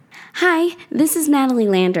Hi, this is Natalie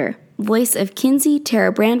Lander, voice of Kinsey,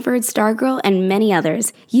 Tara Branford, Stargirl, and many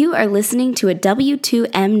others. You are listening to a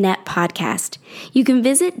W2Mnet podcast. You can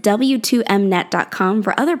visit W2Mnet.com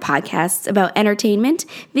for other podcasts about entertainment,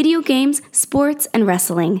 video games, sports, and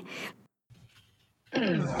wrestling.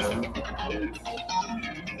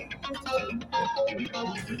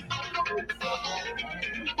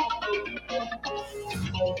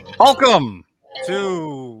 Welcome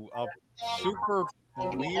to a super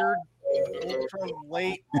weird, ultra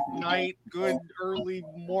late night, good early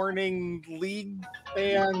morning league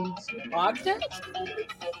fans podcast.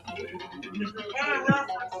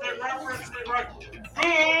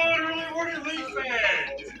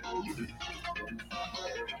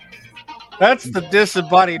 That's the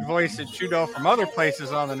disembodied voice that you know from other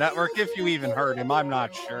places on the network, if you even heard him. I'm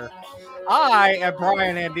not sure. I am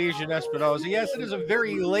Brian Andesian Espinosa. Yes, it is a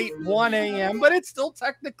very late 1 a.m., but it's still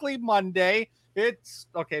technically Monday. It's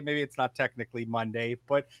okay, maybe it's not technically Monday,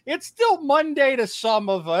 but it's still Monday to some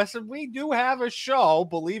of us, and we do have a show,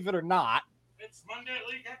 believe it or not. It's Monday at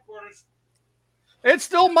League Headquarters. It's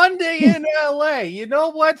still Monday in LA. You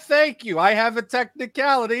know what? Thank you. I have a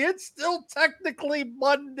technicality. It's still technically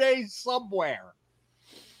Monday somewhere,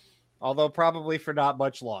 although probably for not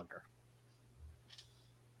much longer.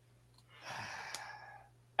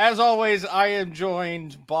 As always, I am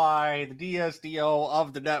joined by the DSDO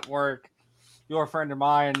of the network, your friend of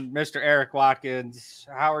mine, Mr. Eric Watkins.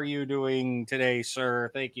 How are you doing today, sir?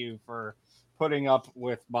 Thank you for putting up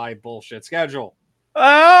with my bullshit schedule. You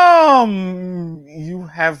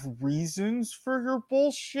have reasons for your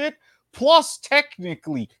bullshit. Plus,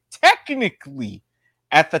 technically,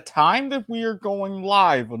 at the time that we are going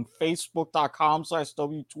live on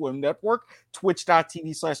Facebook.com/W2M Network,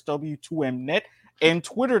 Twitch.tv/W2Mnet, and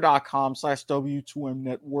Twitter.com/W2M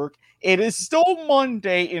Network, it is still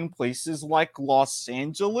Monday in places like Los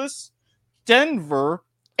Angeles, Denver,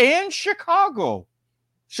 and Chicago.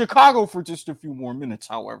 Chicago for just a few more minutes,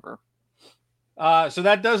 however. So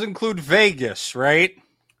that does include Vegas, right?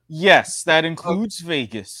 Yes, that includes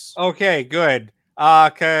Vegas. Okay, good.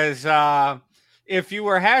 Because if you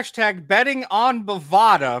were hashtag betting on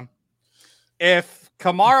Bovada, if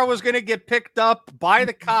Kamara was going to get picked up by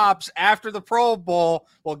the cops after the Pro Bowl,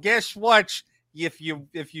 well, guess what? If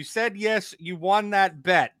you said yes, you won that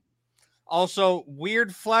bet. Also,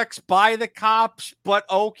 weird flex by the cops, but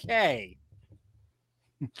okay.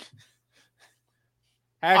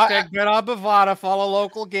 Hashtag bet on Bovada, follow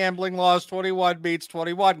local gambling laws, 21 beats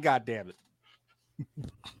 21, goddammit.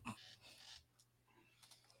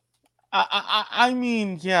 I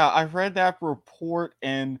mean, yeah, I read that report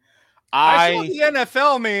and I saw the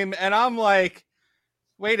NFL meme and I'm like,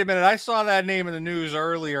 wait a minute, I saw that name in the news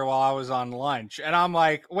earlier while I was on lunch. And I'm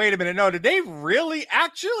like, wait a minute, no, did they really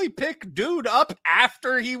actually pick dude up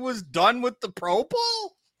after he was done with the Pro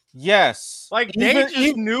Bowl? Yes. Like, they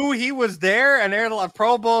just knew he was there, and they're like,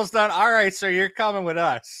 Pro Bowl's done. All right, so you're coming with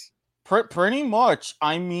us. Pretty much.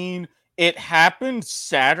 I mean, it happened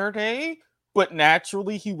Saturday, but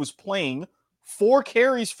naturally he was playing 4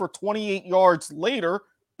 carries for 28 yards later.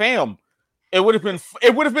 Bam. It would have been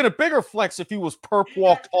a bigger flex if he was perp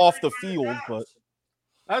walked off the field, but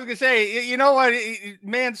I was gonna say, you know what?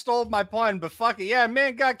 Man stole my pun, but fuck it. Yeah,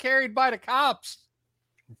 man got carried by the cops.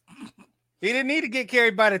 He didn't need to get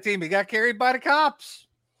carried by the team. He got carried by the cops.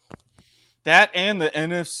 That and the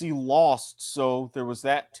NFC lost, so there was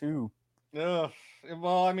that too. Ugh.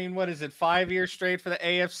 Well, I mean, what is it? 5 years straight for the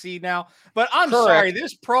AFC now? But I'm sorry,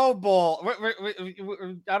 this Pro Bowl,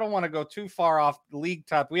 I don't want to go too far off the league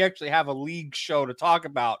top. We actually have a league show to talk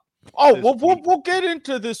about. Oh, we'll get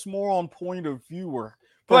into this more on point of viewer,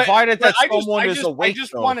 provided that someone is awake. I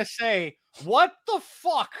just want to say, what the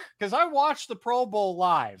fuck? Because I watched the Pro Bowl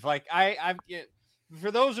live. Like,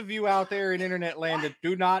 for those of you out there in internet land that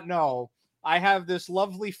do not know, I have this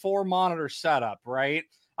lovely 4-monitor setup, right?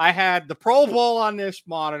 I had the Pro Bowl on this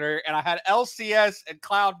monitor, and I had LCS and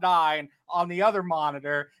Cloud9 on the other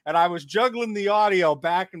monitor, and I was juggling the audio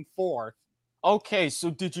back and forth. Okay, so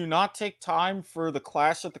did you not take time for the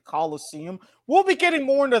Clash at the Coliseum? We'll be getting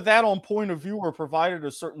more into that on point of viewer, provided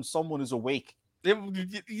a certain someone is awake.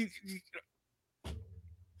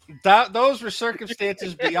 Those were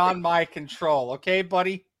circumstances beyond my control, okay,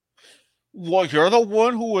 buddy? Well, you're the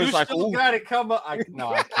one who was like, "Oh, got to come up."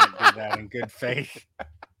 No, I can't do that in good faith.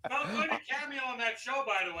 Felt like a cameo on that show,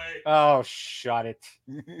 by the way. Oh, shut it.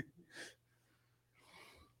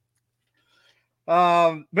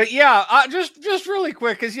 But yeah, just really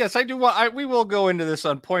quick, because yes, I do want. We will go into this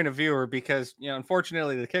on point of viewer because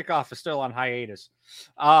unfortunately the kickoff is still on hiatus.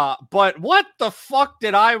 But what the fuck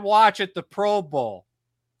did I watch at the Pro Bowl?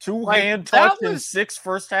 Two-hand that touch and was- 6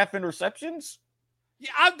 first-half interceptions?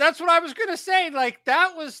 Yeah, that's what I was going to say. Like,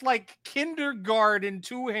 that was like kindergarten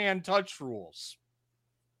two-hand touch rules.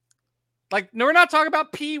 Like, no, we're not talking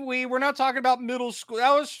about pee-wee. We're not talking about middle school.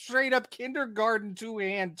 That was straight up kindergarten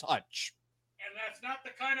two-hand touch. And that's not the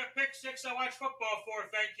kind of pick six I watch football for,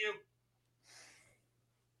 thank you.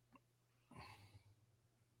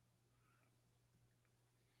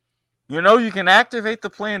 You know, you can activate the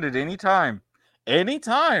plan at any time.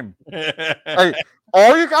 Anytime. Like,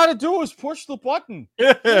 all you got to do is push the button.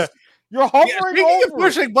 You're hovering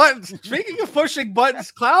over. Speaking of pushing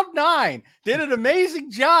buttons, Cloud9 did an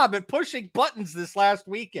amazing job at pushing buttons this last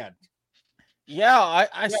weekend. Yeah,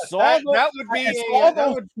 I saw that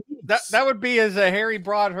would be, as Harry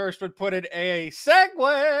Broadhurst would put it, a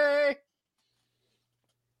segue.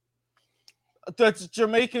 The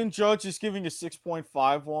Jamaican judge is giving a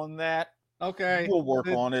 6.5 on that. Okay, we'll work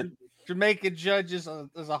on it. Jamaican judge is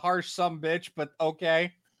a harsh sumbitch, but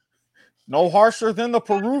okay. No harsher than the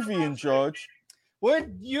Peruvian judge.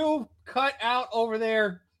 Would you cut out over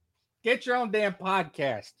there? Get your own damn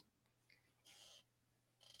podcast.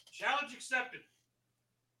 Challenge accepted.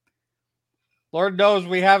 Lord knows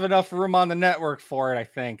we have enough room on the network for it, I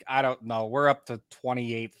think. I don't know. We're up to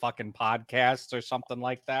 28 fucking podcasts or something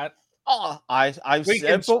like that. We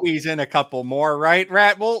can squeeze in a couple more, right?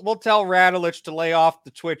 We'll tell Radulich to lay off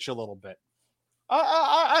the Twitch a little bit.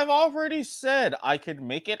 I've already said I could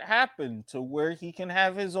make it happen to where he can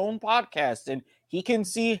have his own podcast and he can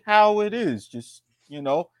see how it is. Just,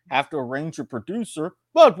 have to arrange a producer,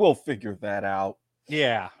 but we'll figure that out.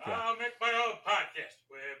 Yeah. I'll make my own podcast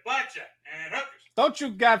with blackjack and hookers. Don't you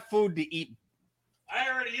got food to eat? I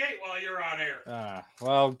already ate while you're on air.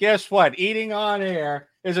 Well, guess what? Eating on air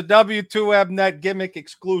is a W2Mnet gimmick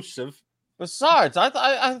exclusive. Besides,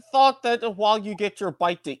 I thought that while you get your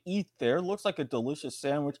bite to eat there, it looks like a delicious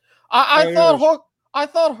sandwich. I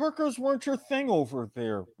thought hookers weren't your thing over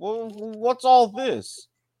there. Well, what's all this?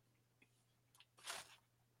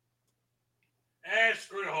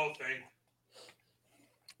 Screw the whole thing.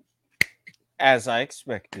 As I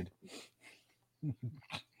expected.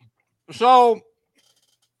 So,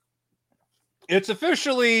 it's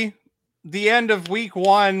officially the end of week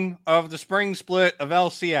 1 of the spring split of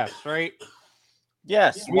LCS, right?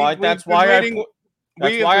 Yes. That's why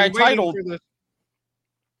I titled.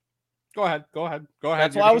 Go ahead.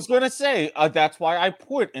 That's what I was going to say. That's why I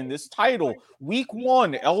put in this title, Week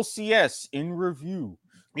 1 LCS in review.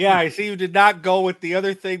 Yeah, I see you did not go with the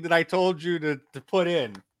other thing that I told you to put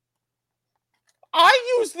in.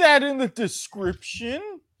 I used that in the description.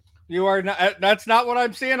 You are not. That's not what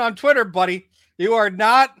I'm seeing on Twitter, buddy. You are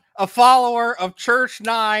not a follower of Church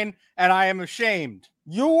 9, and I am ashamed.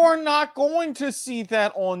 You are not going to see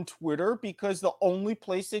that on Twitter because the only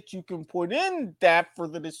place that you can put in that for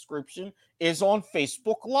the description is on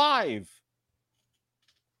Facebook Live.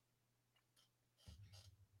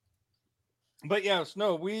 But yes,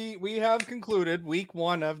 no, we have concluded week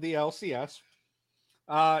 1 of the LCS.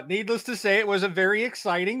 Needless to say, it was a very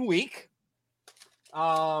exciting week.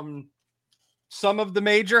 Some of the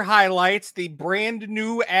major highlights: the brand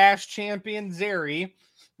new Ash champion Zeri.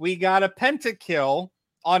 We got a pentakill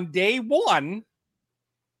on day 1.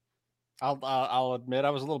 I'll admit I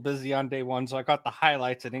was a little busy on day 1, so I caught the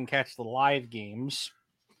highlights. I didn't catch the live games.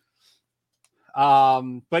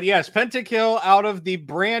 But yes, pentakill out of the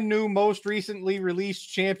brand new, most recently released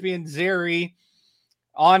champion Zeri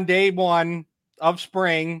on day 1 of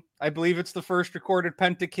spring. I believe it's the first recorded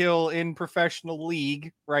pentakill in professional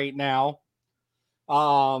league right now.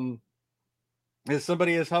 As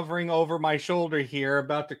somebody is hovering over my shoulder here,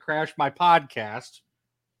 about to crash my podcast.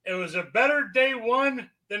 It was a better day 1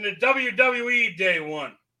 than the WWE day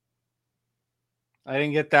 1. I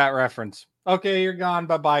didn't get that reference. Okay, you're gone.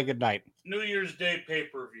 Bye-bye. Good night. New Year's Day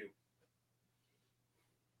pay-per-view.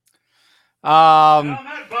 I'm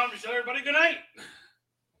not bummed. So everybody, good night.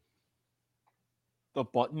 The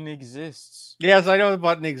button exists. Yes, I know the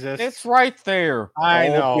button exists. It's right there. I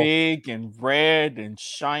know. Big and red and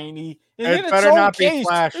shiny. And it better not be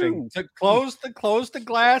flashing. To close the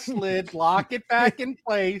glass lid, lock it back in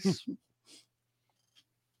place.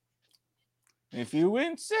 If you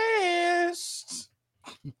insist.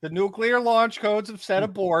 The nuclear launch codes have said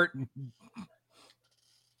abort.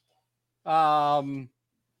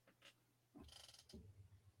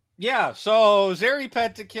 Yeah, so Zeri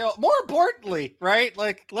pentakill. More importantly, right?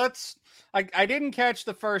 Like, I didn't catch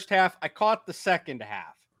the first half. I caught the second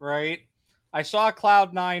half, right? I saw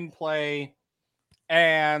Cloud9 play,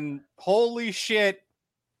 and holy shit,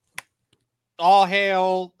 all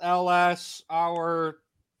hail LS, our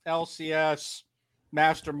LCS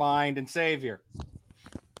mastermind and savior.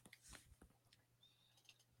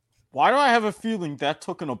 Why do I have a feeling that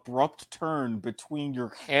took an abrupt turn between your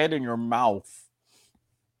head and your mouth?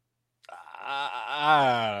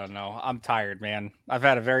 I don't know. I'm tired, man. I've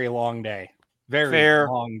had a very long day. Fair.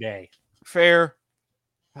 Long day. Fair.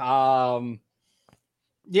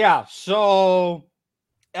 Yeah, so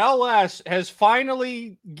LS has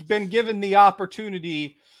finally been given the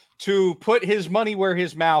opportunity to put his money where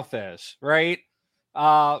his mouth is, right?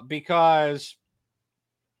 Because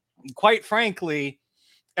quite frankly,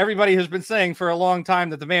 everybody has been saying for a long time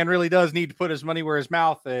that the man really does need to put his money where his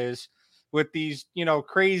mouth is with these,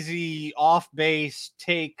 crazy off-base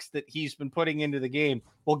takes that he's been putting into the game.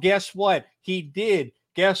 Well, guess what? He did.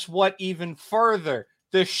 Guess what? Even further,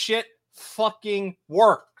 the shit fucking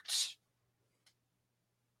worked.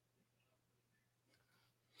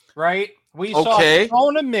 Right? We saw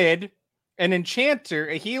Sona mid, an enchanter,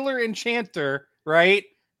 a healer enchanter, right?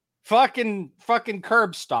 Fucking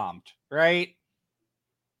curb stomped, right?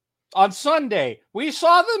 On Sunday, we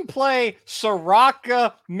saw them play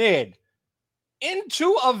Soraka mid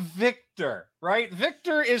into a Victor, right?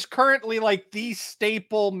 Victor is currently like the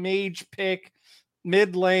staple mage pick,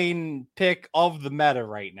 mid lane pick of the meta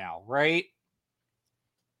right now, right?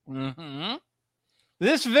 Mm-hmm.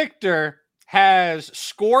 This Victor has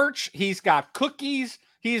Scorch, he's got Cookies,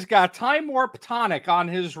 he's got Time Warp Tonic on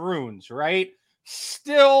his runes, right?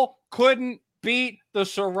 Still couldn't beat the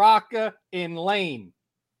Soraka in lane.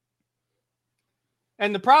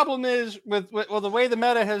 And the problem is with the way the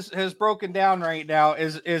meta has broken down right now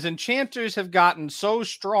is enchanters have gotten so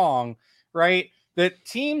strong, right, that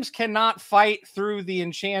teams cannot fight through the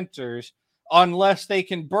enchanters unless they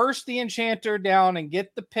can burst the enchanter down and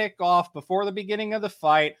get the pick off before the beginning of the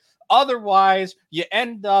fight. Otherwise, you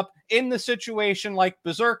end up in the situation like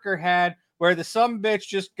Berserker had, where the sumbitch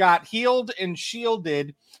just got healed and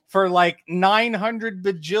shielded for like 900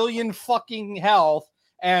 bajillion fucking health.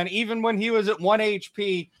 And even when he was at 1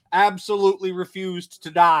 HP, absolutely refused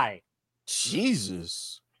to die.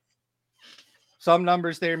 Jesus. Some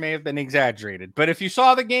numbers there may have been exaggerated. But if you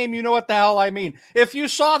saw the game, you know what the hell I mean. If you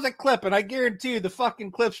saw the clip, and I guarantee you the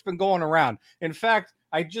fucking clip's been going around. In fact,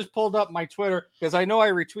 I just pulled up my Twitter because I know I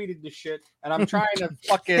retweeted this shit. And I'm trying to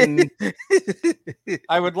fucking...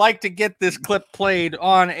 I would like to get this clip played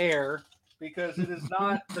on air because it is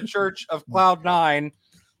not the Church of Cloud9.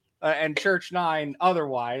 And Church 9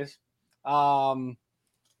 otherwise. It's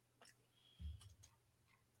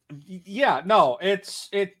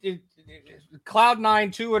Cloud9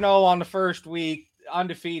 2-0 on the first week,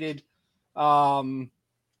 udefeated.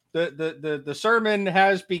 The sermon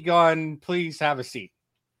has begun. Please have a seat.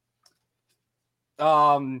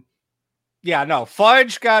 Fudge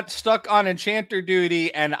got stuck on enchanter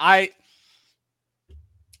duty, and I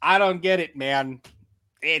don't get it, man.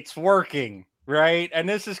 It's working. Right. And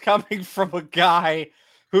this is coming from a guy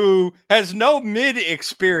who has no mid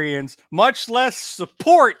experience, much less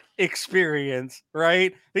support experience.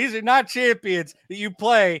 Right. These are not champions that you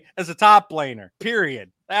play as a top laner,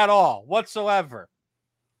 period, at all, whatsoever.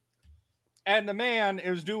 And the man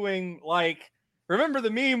is doing remember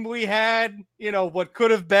the meme we had, what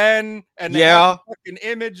could have been, and they had the fucking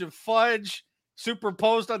image of Fudge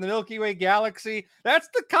superposed on the Milky Way galaxy. That's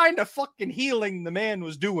the kind of fucking healing the man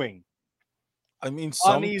was doing. I mean,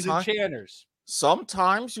 sometimes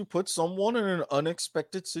you put someone in an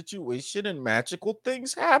unexpected situation and magical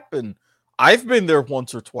things happen. I've been there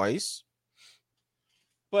once or twice.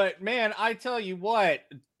 But man, I tell you what,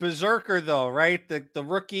 Berserker though, right? The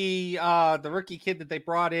rookie kid that they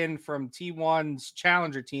brought in from T1's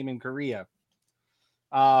challenger team in Korea.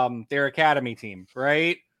 Their academy team,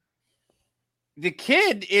 right? The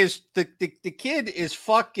kid is the kid is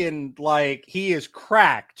fucking he is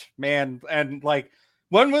cracked, man. And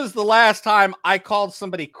when was the last time I called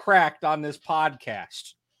somebody cracked on this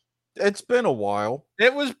podcast? It's been a while.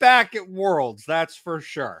 It was back at Worlds, that's for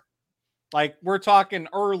sure. We're talking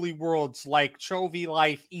early Worlds, like Chovy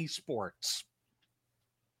Life Esports.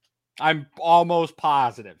 I'm almost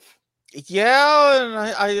positive. Yeah, and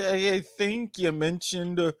I think you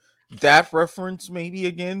mentioned that reference maybe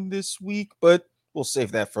again this week, but we'll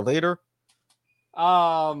save that for later.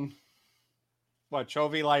 What,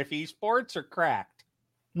 Chovy Life Esports or Cracked?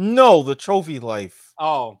 No, the Chovy Life.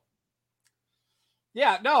 Oh.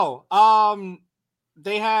 Yeah, no.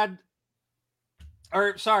 They had...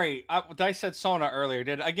 Or, sorry, I said Sona earlier.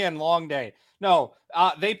 Again, long day. No,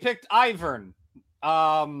 they picked Ivern.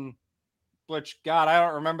 Which, God, I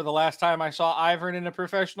don't remember the last time I saw Ivern in a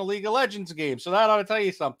professional League of Legends game. So that ought to tell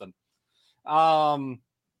you something.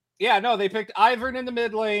 They picked Ivern in the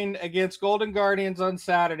mid lane against Golden Guardians on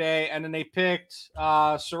Saturday. And then they picked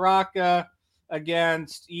Soraka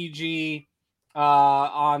against EG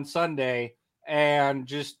on Sunday. And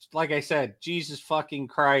just like I said, Jesus fucking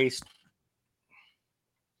Christ.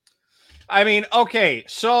 I mean, okay,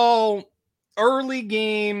 so early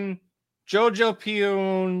game, Jojo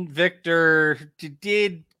Pune, Victor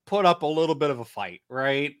did put up a little bit of a fight,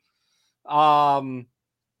 right?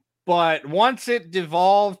 But once it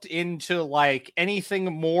devolved into like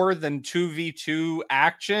anything more than 2v2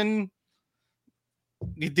 action,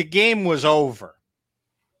 the game was over.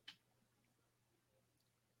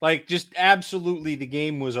 Like, just absolutely the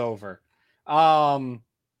game was over. I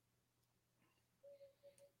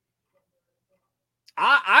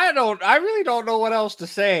really don't know what else to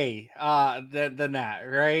say than that,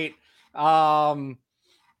 right?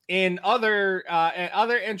 In other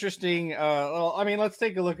interesting well, I mean, let's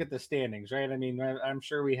take a look at the standings, right? I mean, I'm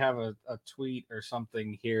sure we have a tweet or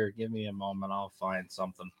something here. Give me a moment, I'll find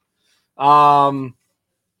something.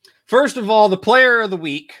 First of all, the player of the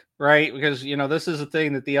week, right? Because this is a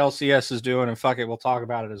thing that the LCS is doing, and fuck it, we'll talk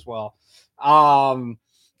about it as well.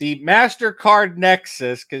 The MasterCard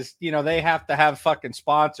Nexus, because they have to have fucking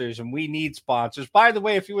sponsors, and we need sponsors. By the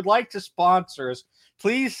way, if you would like to sponsor us,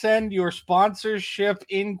 please send your sponsorship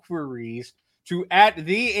inquiries to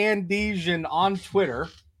 @theandesian on Twitter.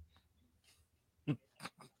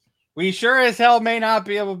 We sure as hell may not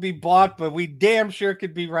be able to be bought, but we damn sure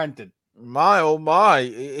could be rented. My, oh my,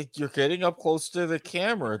 you're getting up close to the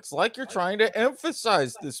camera. It's like you're trying to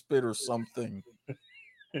emphasize this bit or something.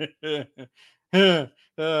 Please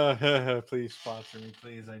sponsor me,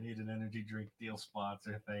 please. I need an energy drink deal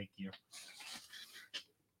sponsor. Thank you.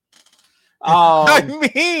 I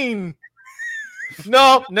mean,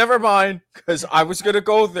 no, never mind, because I was going to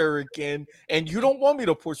go there again, and you don't want me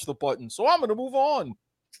to push the button, so I'm going to move on.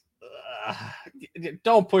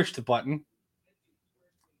 Don't push the button.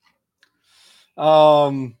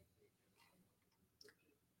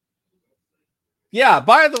 Yeah,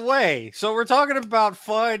 by the way, so we're talking about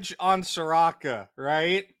fudge on Soraka,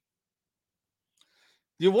 right?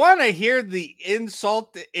 You want to hear the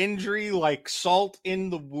insult to injury, like salt in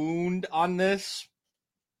the wound on this?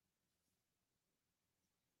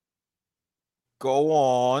 Go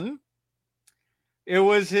on. It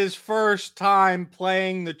was his first time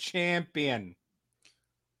playing the champion.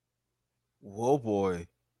 Whoa, boy.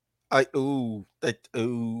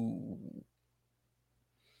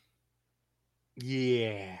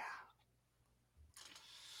 Yeah.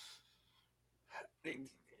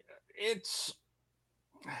 It's...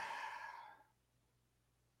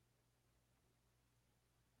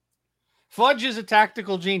 Fudge is a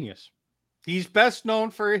tactical genius. He's best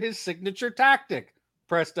known for his signature tactic,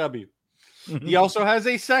 press W. He also has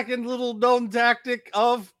a second little known tactic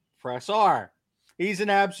of press R. He's an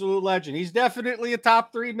absolute legend. He's definitely a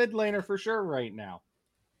top 3 mid laner for sure right now.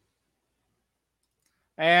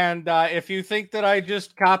 And if you think that I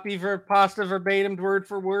just copy pasta verbatim, word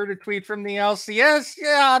for word, a tweet from the LCS,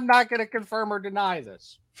 yeah, I'm not going to confirm or deny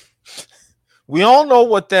this. We all know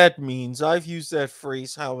what that means. I've used that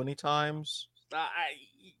phrase how many times?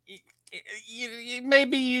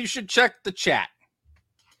 Maybe you should check the chat.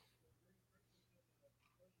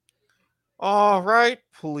 All right,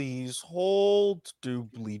 please hold.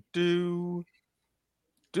 Doobly-doo.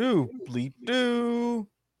 Doobly-doo.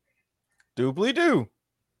 Doobly-doo.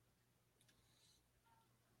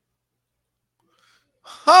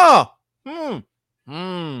 Huh. I don't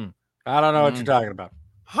know what you're talking about.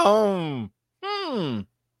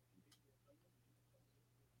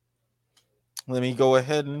 Let me go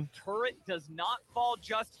ahead and... Turret does not fall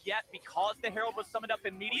just yet because the Herald was summoned up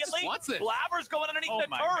immediately. Blaber's going underneath the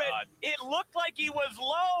turret. God. It looked like he was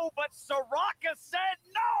low, but Soraka said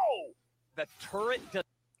no. The turret does...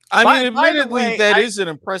 I mean, admittedly, that is an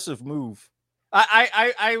impressive move.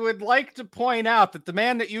 I would like to point out that the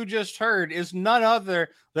man that you just heard is none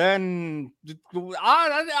other than,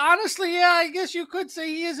 honestly, yeah, I guess you could say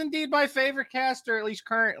he is indeed my favorite caster, at least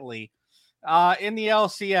currently, in the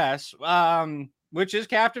LCS, which is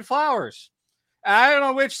Captain Flowers. I don't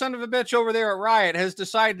know which son of a bitch over there at Riot has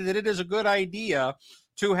decided that it is a good idea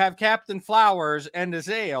to have Captain Flowers and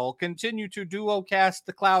Azael continue to duo cast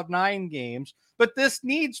the Cloud9 games, but this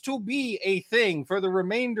needs to be a thing for the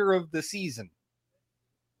remainder of the season.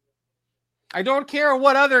 I don't care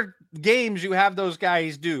what other games you have those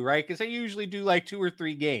guys do, right? Because they usually do like 2 or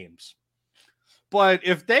 3 games. But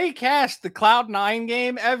if they cast the Cloud9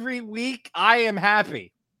 game every week, I am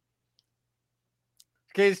happy.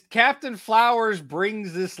 Because Captain Flowers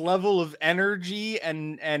brings this level of energy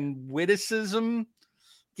and witticism.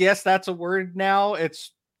 Yes, that's a word now.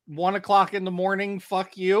 It's 1 o'clock in the morning.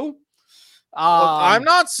 Fuck you. Look, I'm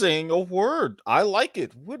not saying a word. I like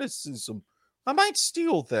it. Witticism. I might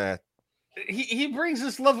steal that. he brings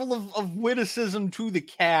this level of witticism to the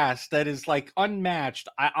cast that is like unmatched.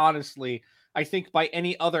 I think by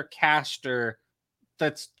any other caster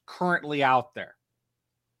that's currently out there.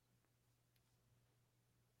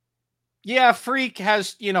 Yeah, Freak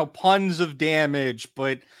has, puns of damage,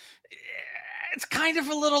 but it's kind of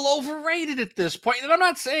a little overrated at this point. And I'm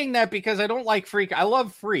not saying that because I don't like Freak. I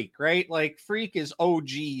love Freak, right? Like, Freak is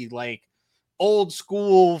OG, like old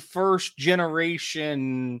school, first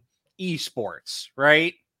generation esports,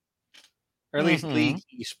 right? Or at least League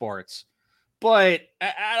esports. But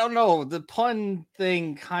I don't know. The pun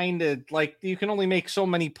thing kind of like you can only make so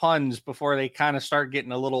many puns before they kind of start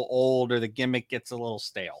getting a little old or the gimmick gets a little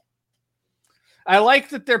stale. I like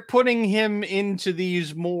that they're putting him into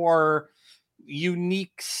these more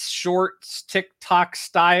unique shorts, TikTok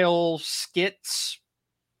style skits.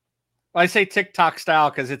 Well, I say TikTok style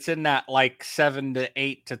because it's in that like 7 to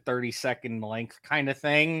 8 to 30-second length kind of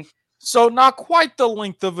thing. So not quite the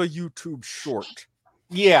length of a YouTube short.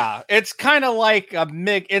 Yeah, it's kind of like a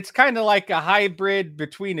it's kind of like a hybrid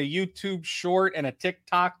between a YouTube short and a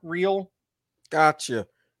TikTok reel. Gotcha.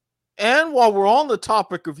 And while we're on the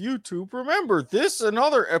topic of YouTube, remember, this and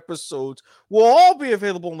other episodes will all be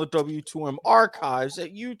available in the W2M archives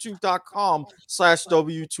at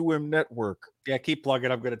youtube.com/W2M network. Yeah, keep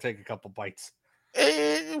plugging. I'm going to take a couple bites.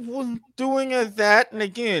 Doing that, and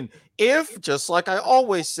again, if, just like I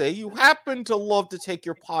always say, you happen to love to take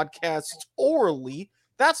your podcasts orally,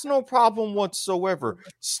 that's no problem whatsoever.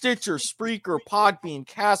 Stitcher, Spreaker, Podbean,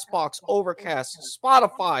 Castbox, Overcast,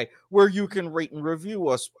 Spotify, where you can rate and review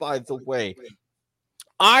us, by the way.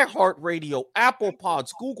 iHeartRadio, Apple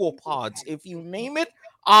Pods, Google Pods, if you name it,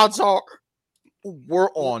 odds are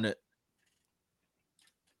we're on it.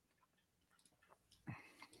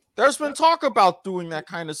 There's been talk about doing that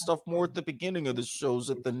kind of stuff more at the beginning of the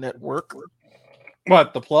shows at the network.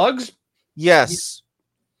 What, the plugs? Yes.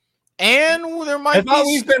 And there might be...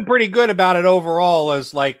 we've been pretty good about it overall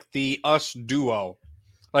as like the us duo.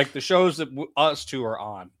 Like the shows that us two are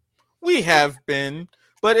on. We have been,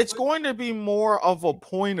 but it's going to be more of a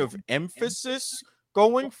point of emphasis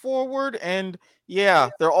going forward. And yeah,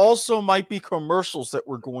 there also might be commercials that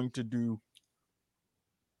we're going to do.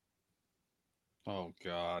 Oh,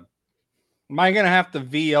 God. Am I going to have to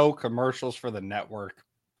VO commercials for the network?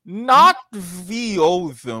 Not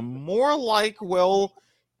VO them. More like, well,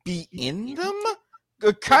 be in them?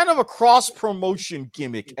 Kind of a cross-promotion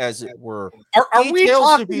gimmick, as it were. Are we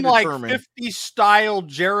talking like 50-style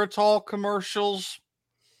Geritol commercials?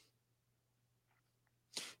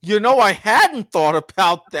 I hadn't thought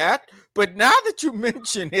about that, but now that you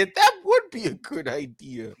mention it, that would be a good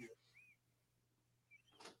idea.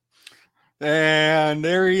 And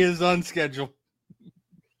there he is on schedule.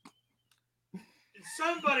 Did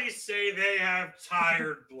somebody say they have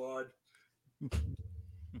tired blood?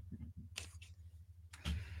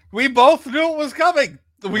 We both knew it was coming.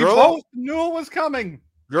 Both knew it was coming.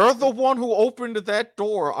 You're the one who opened that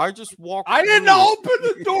door. I just walked I didn't open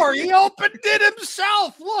the door. He opened it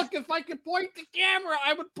himself. Look, if I could point the camera,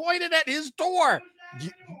 I would point it at his door.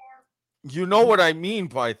 You know what I mean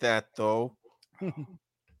by that, though.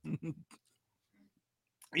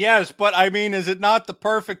 Yes, but I mean, is it not the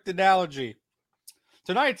perfect analogy?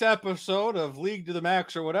 Tonight's episode of League to the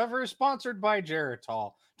Max or whatever is sponsored by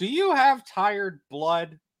Geritol. Do you have tired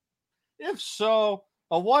blood? If so,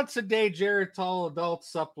 a once-a-day Geritol adult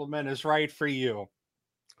supplement is right for you.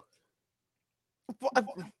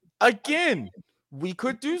 Again, we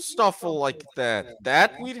could do stuff like that.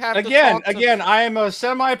 That we'd have Again, I am a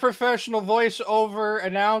semi-professional voiceover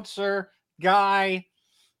announcer guy.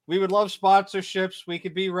 We would love sponsorships. We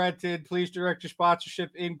could be rented. Please direct your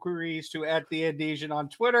sponsorship inquiries to @TheAdhesion on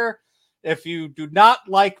Twitter. If you do not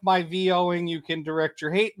like my VOing, you can direct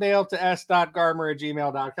your hate mail to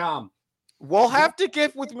s.garmer@gmail.com. We'll have to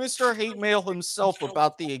get with Mr. Hate Mail himself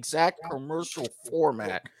about the exact commercial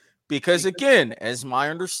format. Because again, as my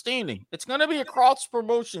understanding, it's going to be a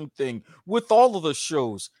cross-promotion thing with all of the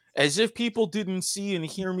shows. As if people didn't see and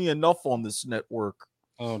hear me enough on this network.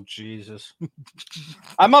 Oh, Jesus.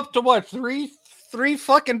 I'm up to what, three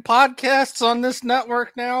fucking podcasts on this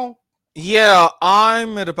network now? Yeah,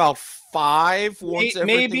 I'm at about 5.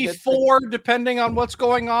 Maybe 4, depending on what's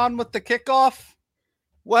going on with the kickoff.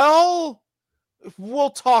 Well, we'll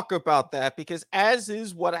talk about that because as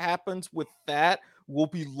is what happens with that, we'll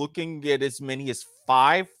be looking at as many as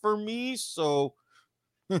 5 for me. So,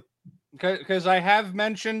 because I have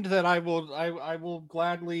mentioned that I will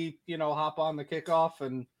gladly, hop on the kickoff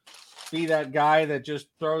and be that guy that just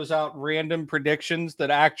throws out random predictions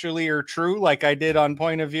that actually are true, like I did on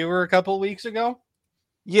Point of Viewer a couple weeks ago.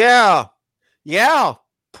 Yeah.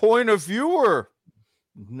 point of viewer.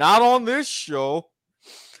 Not on this show.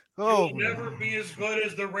 Oh, You'll never be as good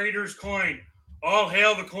as the Raiders coin. All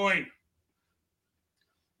hail the coin.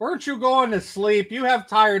 Weren't you going to sleep? You have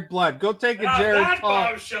tired blood. Go take a Geritol.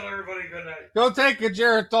 Bombshell, everybody, good night. Go take a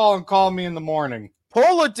Geritol and call me in the morning.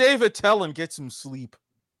 Pull a David Tell and get some sleep.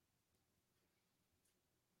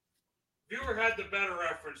 Viewer had the better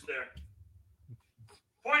reference there.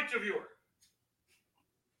 Point to viewer.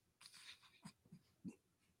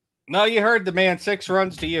 No, you heard the man. 6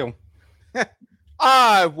 runs to you.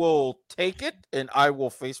 I will take it, and I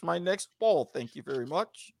will face my next ball. Thank you very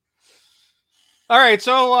much. All right,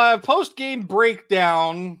 so post-game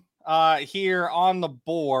breakdown here on the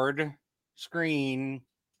board, screen,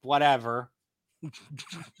 whatever.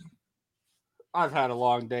 I've had a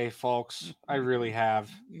long day, folks. I really have.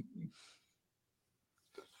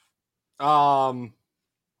 Don't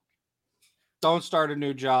start a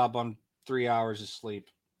new job on 3 hours of sleep.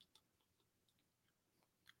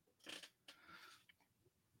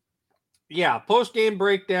 Yeah, post-game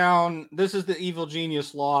breakdown. This is the Evil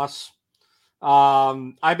Genius loss.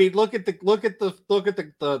 I mean, look at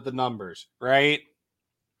the numbers, right?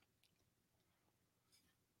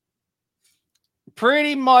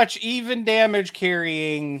 Pretty much even damage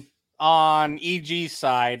carrying on EG's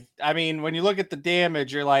side. I mean, when you look at the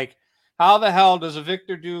damage, you're like, how the hell does a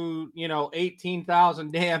Victor do,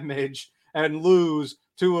 18,000 damage and lose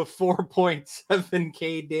to a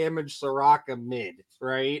 4.7k damage Soraka mid,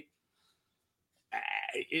 right?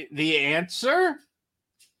 The answer?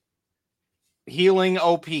 Healing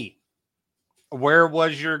OP. Where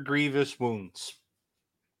was your grievous wounds?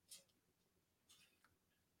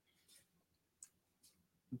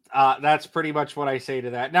 That's pretty much what I say to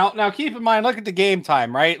that. Now keep in mind, look at the game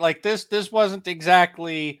time, right? Like this wasn't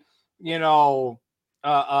exactly,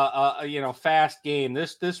 fast game.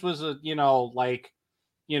 This was a,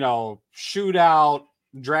 shootout,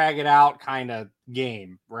 drag it out kind of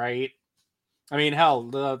game, right? I mean, hell,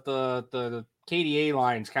 the KDA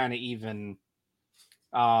line's kind of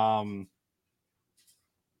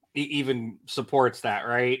even supports that,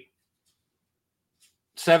 right?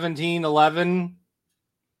 17-11.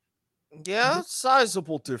 Yeah,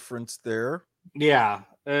 sizable difference there. Yeah,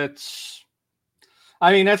 that's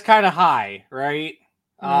kind of high, right?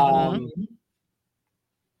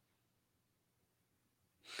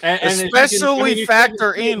 And especially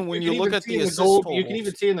factor in when you look at the assist totals. You can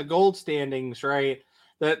even see in the gold standings, right,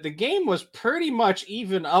 that the game was pretty much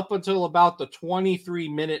even up until about the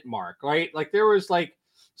 23-minute mark, right? Like there was like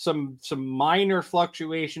some minor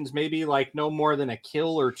fluctuations, maybe like no more than a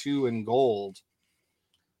kill or two in gold.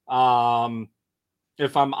 If I'm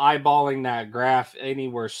eyeballing that graph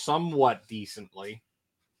anywhere somewhat decently.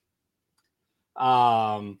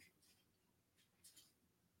 I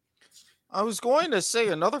was going to say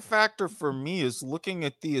another factor for me is looking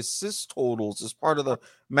at the assist totals as part of the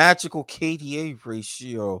magical KDA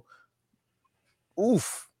ratio.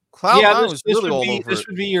 Oof. Cloud9 was really all over. This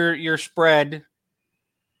would be your spread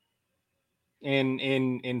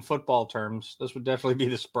in football terms. This would definitely be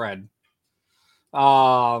the spread.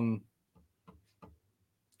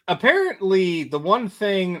 Apparently, the one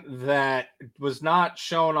thing that was not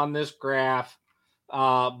shown on this graph,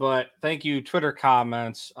 but thank you, Twitter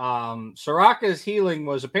comments, Soraka's healing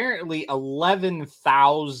was apparently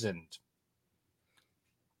 11,000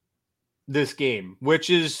 this game, which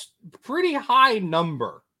is pretty high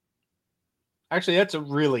number. Actually, that's a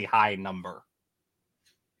really high number.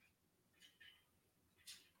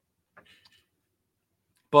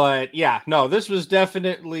 But yeah, no, this was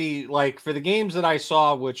definitely like for the games that I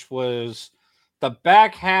saw, which was the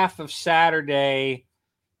back half of Saturday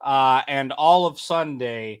and all of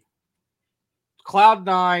Sunday,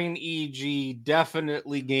 Cloud9 EG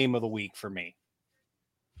definitely game of the week for me.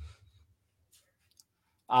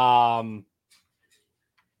 I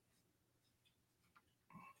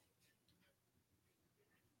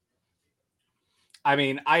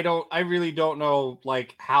mean, I really don't know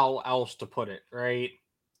like how else to put it, right?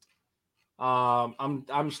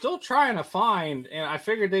 I'm still trying to find, and I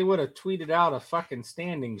figured they would have tweeted out a fucking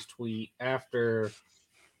standings tweet after,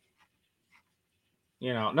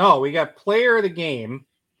 no, we got player of the game,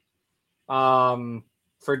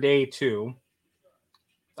 for day 2,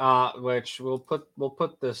 which we'll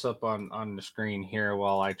put this up on the screen here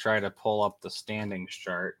while I try to pull up the standings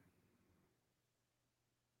chart.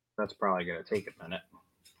 That's probably going to take a minute.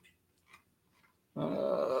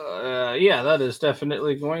 Yeah, that is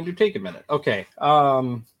definitely going to take a minute. Okay.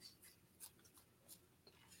 You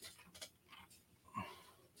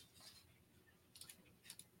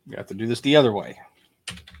have to do this the other way.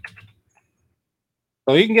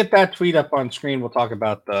 So you can get that tweet up on screen. We'll talk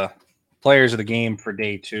about the players of the game for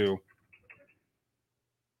day 2.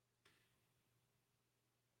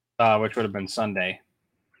 Which would have been Sunday.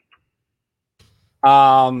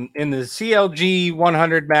 In the CLG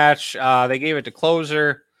 100 match, they gave it to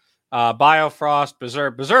closer, Biofrost,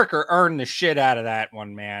 Berserker earned the shit out of that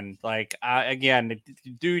one, man. Like, again,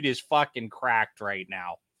 the dude is fucking cracked right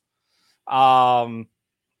now.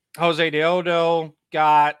 Jose Deodo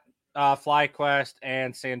got FlyQuest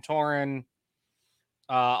and Santorin.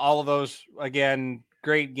 All of those, again,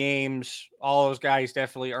 great games. All those guys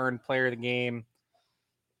definitely earned player of the game.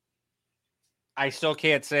 I still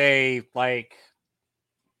can't say, like,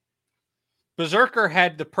 Berserker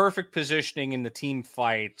had the perfect positioning in the team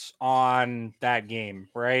fights on that game,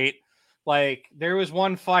 right? Like, there was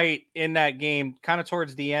one fight in that game, kind of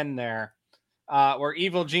towards the end there, where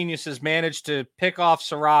Evil Geniuses managed to pick off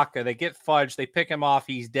Soraka. They get fudged, they pick him off,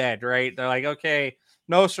 he's dead, right? They're like, okay,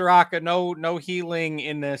 no Soraka, no healing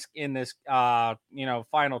in this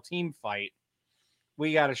final team fight.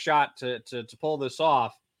 We got a shot to pull this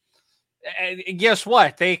off. And guess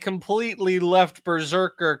what? They completely left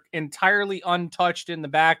Berserker entirely untouched in the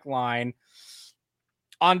back line.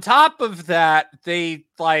 On top of that, they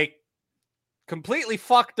completely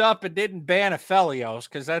fucked up and didn't ban Aphelios,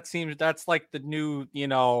 because that's like the new,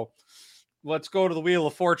 let's go to the Wheel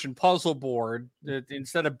of Fortune puzzle board.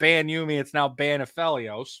 Instead of ban Yumi, it's now ban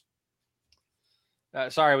Aphelios.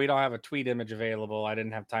 Sorry, we don't have a tweet image available. I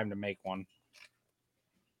didn't have time to make one.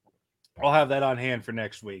 I'll have that on hand for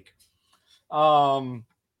next week.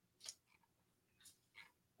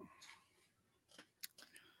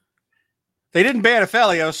 They didn't ban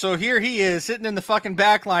Aphelios, so here he is sitting in the fucking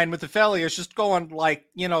back line with Aphelios, just going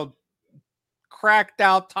cracked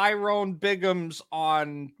out Tyrone Biggums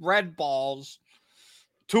on red balls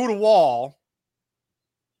to the wall,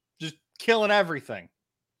 just killing everything.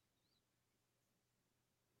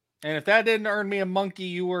 And if that didn't earn me a monkey,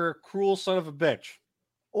 you were a cruel son of a bitch.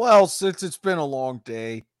 Well, since it's been a long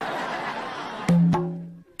day.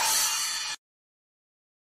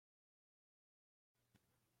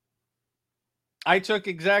 I took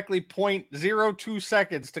exactly 0.02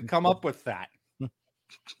 seconds to come up with that. And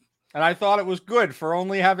I thought it was good for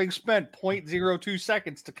only having spent 0.02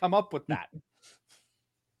 seconds to come up with that.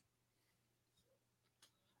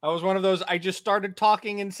 I was one of those, I just started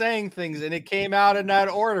talking and saying things, and it came out in that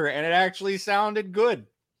order, and it actually sounded good.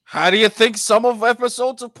 How do you think some of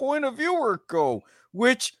episodes of Point of Viewer go?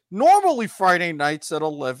 Which normally Friday nights at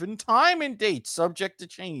 11, time and date, subject to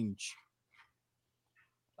change.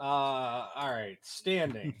 All right,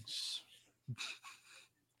 standings.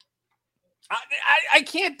 I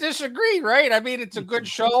can't disagree, right? I mean, it's a good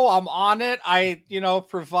show. I'm on it. I,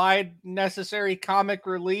 provide necessary comic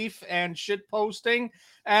relief and shit posting,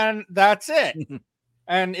 and that's it.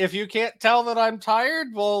 And if you can't tell that I'm tired,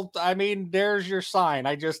 well, I mean, there's your sign.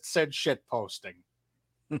 I just said shit posting.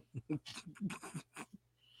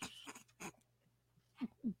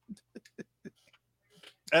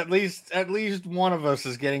 At least one of us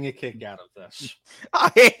is getting a kick out of this.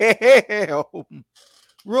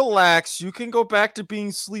 Relax. You can go back to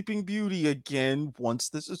being Sleeping Beauty again once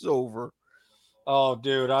this is over. Oh,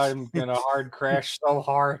 dude, I'm gonna hard crash so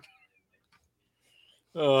hard.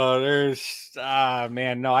 Oh,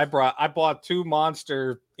 man, no, I bought 2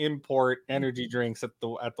 Monster import energy drinks at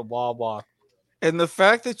the Wawa. And the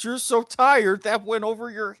fact that you're so tired, that went over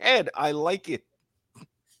your head. I like it.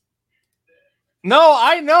 No,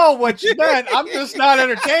 I know what you meant. I'm just not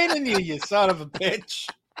entertaining you, you son of a bitch.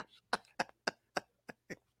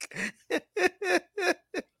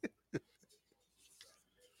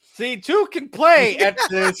 See, 2 can play at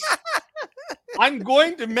this. I'm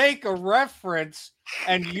going to make a reference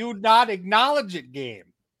and you not acknowledge it game.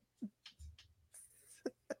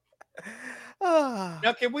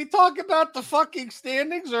 Now, can we talk about the fucking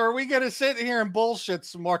standings, or are we going to sit here and bullshit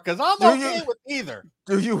some more? Because I'm okay with either.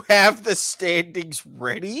 Do you have the standings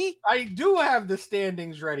ready? I do have the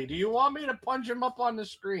standings ready. Do you want me to punch them up on the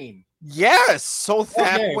screen? Yes. So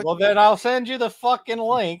that okay, well, then I'll send you the fucking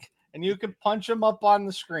link, and you can punch them up on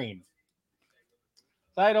the screen.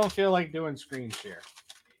 I don't feel like doing screen share.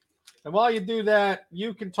 And while you do that,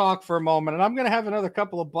 you can talk for a moment, and I'm going to have another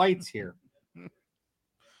couple of bites here.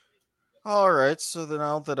 All right, so then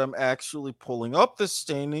now that I'm actually pulling up the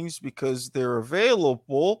standings because they're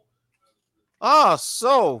available.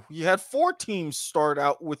 So you had 4 teams start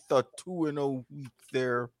out with the 2-0 week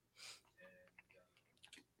there.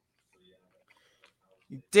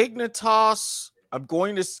 Dignitas, I'm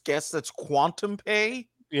going to guess that's Quantum Pay.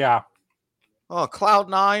 Yeah.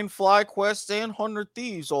 Cloud9, FlyQuest, and 100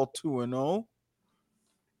 Thieves all 2-0.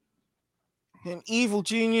 And Evil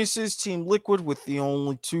Geniuses, Team Liquid, with the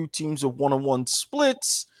only 2 teams of 1-on-1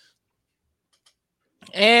 splits.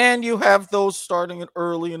 And you have those starting it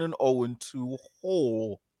early in an 0-2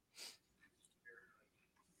 hole.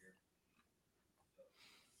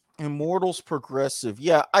 Immortals Progressive.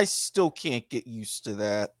 Yeah, I still can't get used to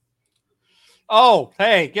that. Oh,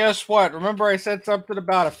 hey, guess what? Remember I said something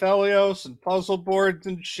about Aphelios and puzzle boards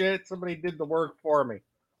and shit? Somebody did the work for me.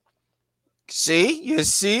 See? You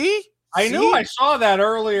see? I knew I saw that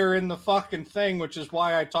earlier in the fucking thing, which is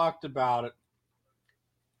why I talked about it.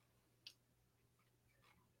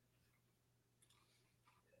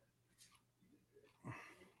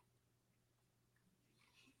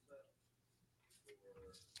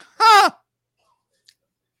 Ha!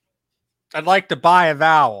 I'd like to buy a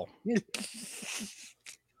vowel.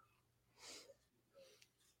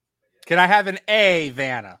 Can I have an A,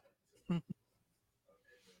 Vanna?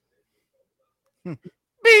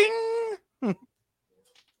 Bing!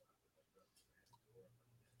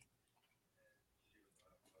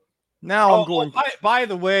 Now I'm going. By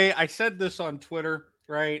the way, I said this on Twitter,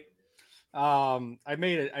 right?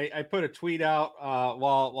 I put a tweet out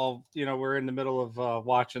while we're in the middle of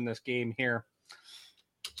watching this game here.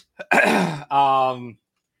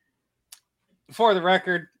 For the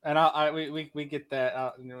record, and we get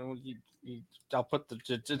that. I'll put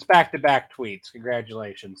it's back-to-back tweets.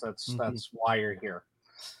 Congratulations. That's why you're here.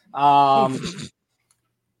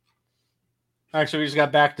 Actually, we just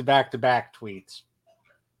got back-to-back tweets.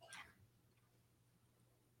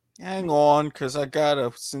 Hang on, because I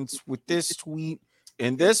gotta, since with this tweet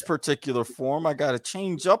in this particular form, I gotta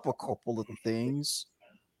change up a couple of things.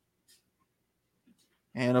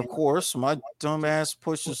 And of course, my dumbass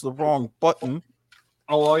pushes the wrong button.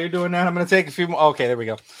 Oh, while you're doing that, I'm going to take a few more. Okay, there we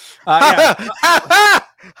go. Yeah.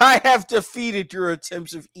 I have defeated your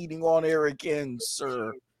attempts of eating on air again,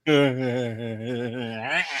 sir.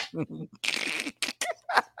 I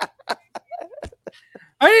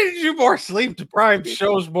need to do more sleep-deprived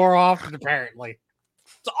shows more often, apparently.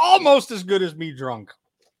 It's almost as good as me drunk.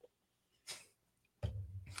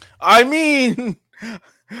 I mean,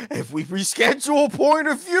 if we reschedule a point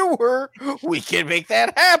of viewer, we can make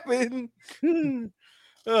that happen.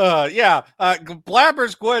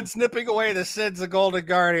 Blabber's Gwen snipping away the sins of Golden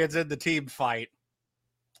Guardians in the team fight.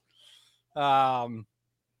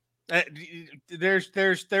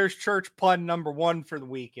 There's church pun number 1 for the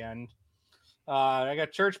weekend. I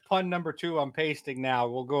got church pun number 2. I'm pasting now.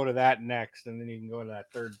 We'll go to that next, and then you can go to that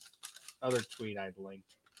other tweet I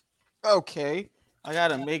linked. Okay, I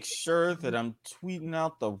gotta make sure that I'm tweeting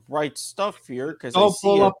out the right stuff here because I'll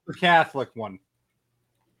pull up the Catholic one.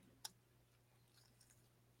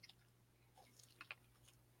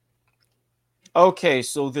 Okay,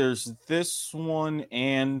 so there's this one,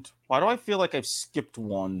 and why do I feel like I've skipped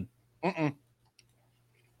one?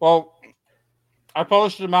 Well, I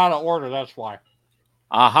posted them out of order, that's why.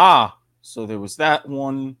 Aha! So there was that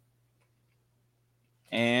one,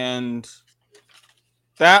 and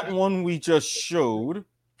that one we just showed.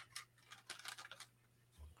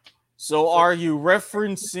 So are you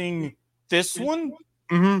referencing this one?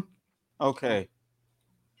 Mm-hmm. Okay.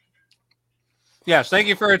 Yes, thank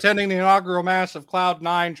you for attending the inaugural Mass of Cloud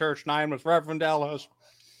 9, Church 9 with Reverend Ellis.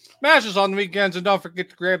 Masses on the weekends, and don't forget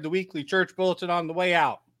to grab the weekly church bulletin on the way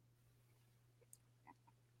out.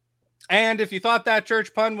 And if you thought that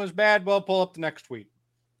church pun was bad, well, pull up the next tweet.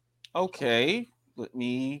 Okay, let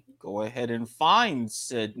me go ahead and find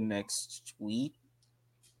said next tweet.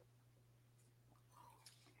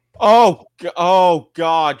 Oh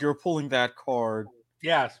God, you're pulling that card.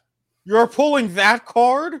 Yes. You're pulling that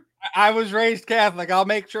card? I was raised Catholic. I'll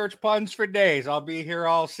make church puns for days. I'll be here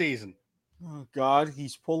all season. Oh God,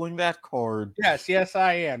 he's pulling that card. Yes,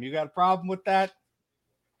 I am. You got a problem with that?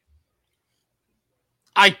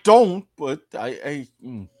 I don't, but Thank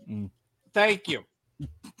you.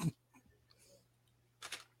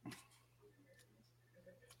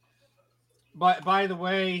 But by the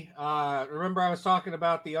way, remember I was talking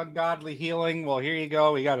about the ungodly healing? Well, here you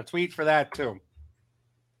go. We got a tweet for that too.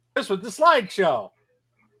 This was the slideshow.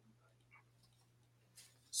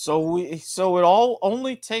 So it all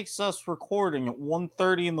only takes us recording at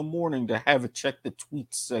 1:30 in the morning to have it check the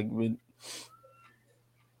tweet segment.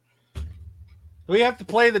 We have to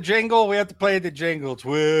play the jingle. We have to play the jingle.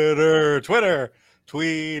 Twitter,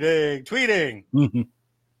 tweeting.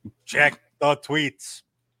 Check the tweets.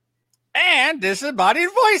 And disembodied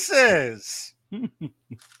voices.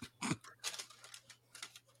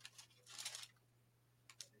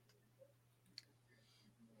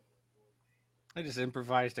 I just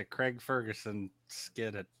improvised a Craig Ferguson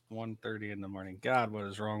skit at 1:30 in the morning. God, what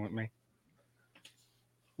is wrong with me?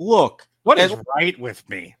 Look. What is right with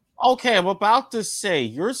me? Okay, I'm about to say,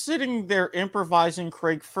 you're sitting there improvising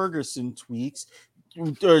Craig Ferguson tweets.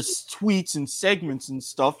 There's tweets and segments and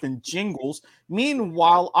stuff and jingles.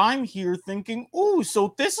 Meanwhile, I'm here thinking, ooh,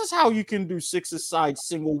 so this is how you can do 6-a-side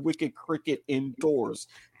single wicket cricket indoors.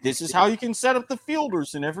 This is how you can set up the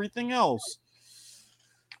fielders and everything else.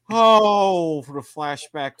 Oh, for the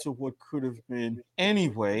flashback to what could have been.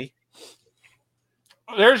 Anyway.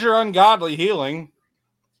 There's your ungodly healing.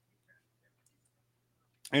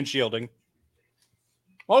 And shielding.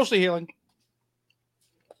 Mostly healing.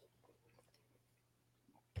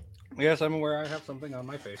 Yes, I'm aware I have something on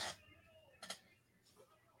my face.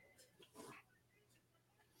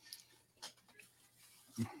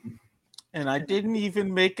 And I didn't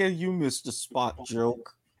even make a you missed a spot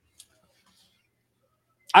joke.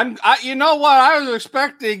 You know what? I was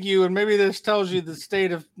expecting you, and maybe this tells you the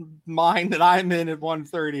state of mind that I'm in at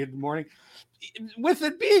 1:30 in the morning. With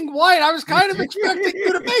it being white, I was kind of expecting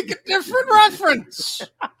you to make a different reference.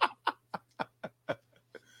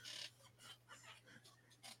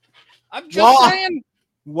 I'm just saying.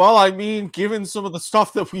 Well, I mean, given some of the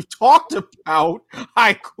stuff that we talked about,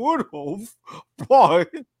 I could have,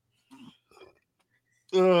 but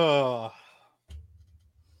you're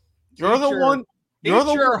the one. Eat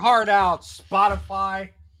your heart out,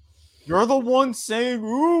 Spotify. You're the one saying,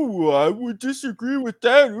 "Ooh, I would disagree with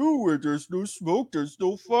that. Ooh, where there's no smoke, there's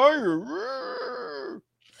no fire."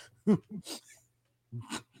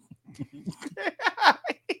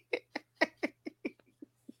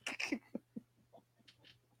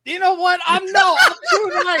 You know what? I'm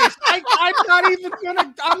too nice. I'm not even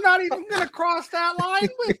gonna cross that line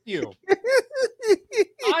with you.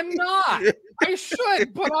 I'm not. I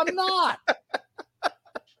should, but I'm not.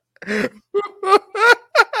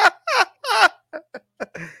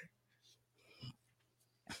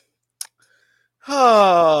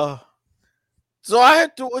 So I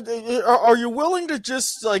had to. Are you willing to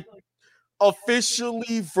just like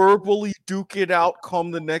officially, verbally duke it out?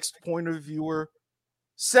 Come the next point of viewer,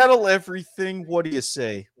 settle everything. What do you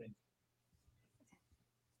say?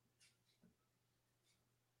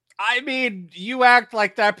 I mean, you act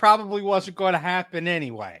like that probably wasn't going to happen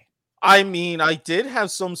anyway. I mean, I did have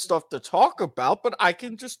some stuff to talk about, but I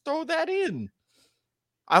can just throw that in.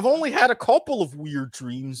 I've only had a couple of weird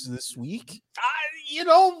dreams this week. You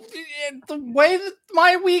know, the way that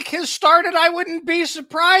my week has started, I wouldn't be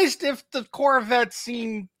surprised if the Corvette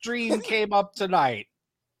scene dream came up tonight.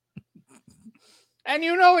 And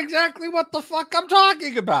you know exactly what the fuck I'm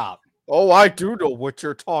talking about. Oh, I do know what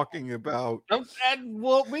you're talking about. And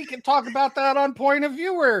we can talk about that on Point of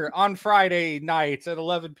Viewer on Friday nights at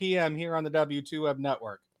 11 p.m. here on the W2M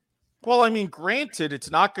network. Well, I mean, granted, it's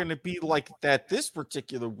not going to be like that this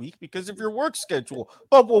particular week because of your work schedule,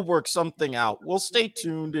 but we'll work something out. We'll stay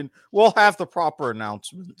tuned and we'll have the proper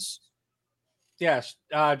announcements. Yes.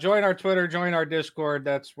 Join our Twitter, join our Discord.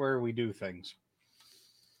 That's where we do things.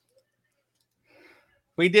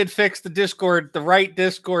 We did fix the Discord, the right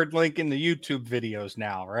Discord link in the YouTube videos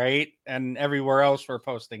now, right? And everywhere else we're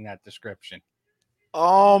posting that description.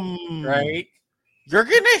 Right? You're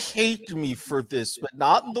going to hate me for this, but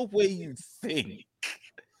not in the way you think.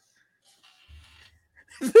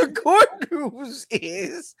 The good news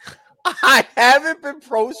is I haven't been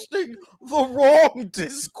posting the wrong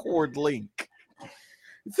Discord link.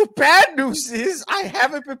 The bad news is I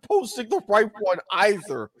haven't been posting the right one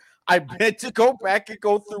either. I meant to go back and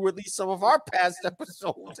go through at least some of our past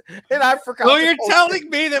episodes, and I forgot. So you're telling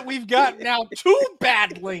me that we've got now 2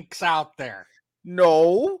 bad links out there?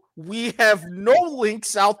 No, we have no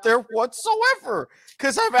links out there whatsoever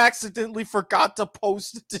because I've accidentally forgot to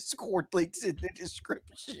post the Discord links in the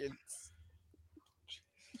descriptions.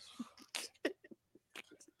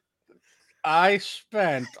 I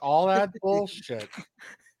spent all that bullshit.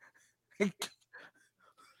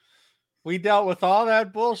 We dealt with all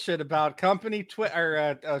that bullshit about company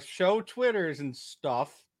Twitter, show Twitters and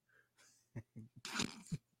stuff.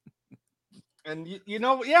 And you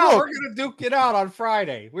know, yeah, look, we're gonna duke it out on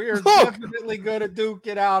Friday. We are definitely gonna duke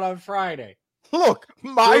it out on Friday. Look,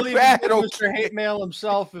 my bad. Mr. Hate Mail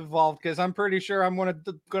himself involved because I'm pretty sure I'm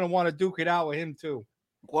gonna want to duke it out with him too.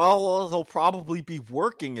 Well, he'll probably be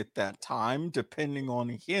working at that time, depending on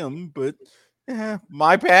him. But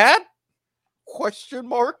my bad? Question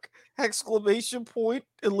mark? Exclamation point?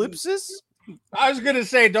 Ellipsis? I was gonna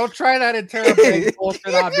say, don't try that interrogation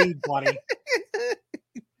bullshit on me, buddy.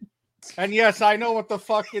 And yes, I know what the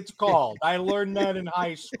fuck it's called. I learned that in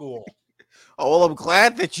high school. Oh, well, I'm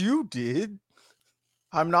glad that you did.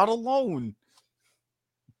 I'm not alone.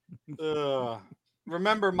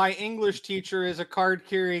 Remember, my English teacher is a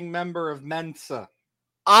card-carrying member of Mensa.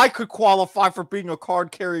 I could qualify for being a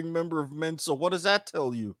card-carrying member of Mensa. What does that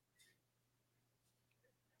tell you?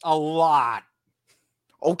 A lot.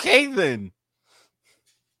 Okay, then.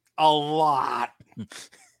 A lot.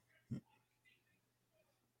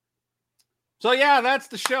 So, yeah, that's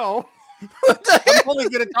the show. I'm only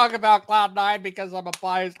going to talk about Cloud9 because I'm a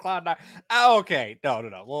biased Cloud9. Okay.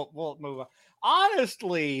 No. We'll move on.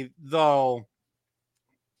 Honestly, though,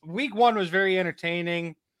 week 1 was very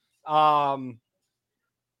entertaining.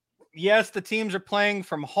 Yes, the teams are playing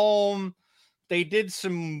from home. They did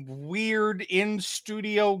some weird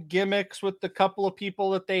in-studio gimmicks with the couple of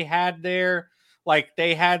people that they had there. Like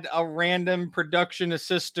they had a random production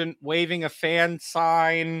assistant waving a fan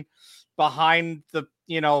sign behind the,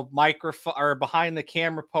 microphone or behind the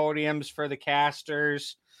camera podiums for the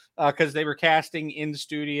casters because they were casting in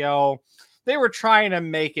studio. They were trying to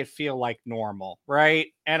make it feel like normal, right?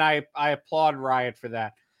 And I applaud Riot for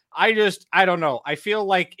that. I don't know. I feel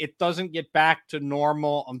like it doesn't get back to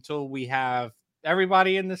normal until we have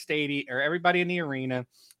everybody in the stadium or everybody in the arena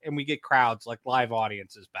and we get crowds like live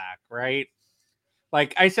audiences back, right?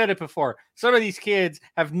 Like I said it before, some of these kids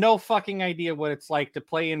have no fucking idea what it's like to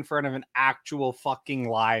play in front of an actual fucking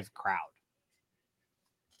live crowd.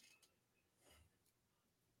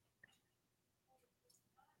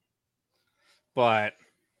 But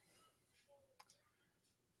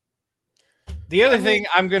the other thing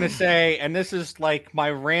I'm going to say, and this is like my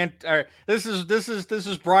rant, or this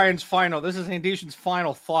is Brian's final, this is Andishan's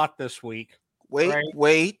final thought this week. Wait.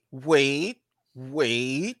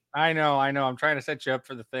 I know. I'm trying to set you up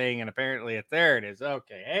for the thing, and apparently there it is.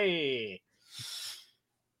 Okay. Hey.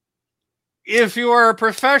 If you are a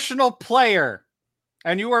professional player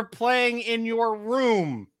and you are playing in your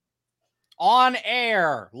room on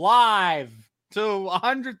air, live to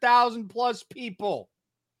 100,000 plus people,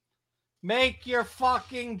 make your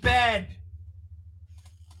fucking bed.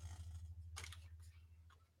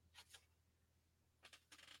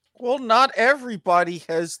 Well, not everybody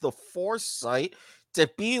has the foresight to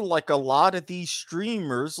be like a lot of these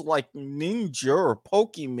streamers like Ninja or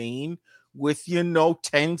Pokimane with,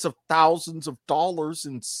 tens of thousands of dollars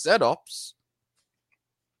in setups.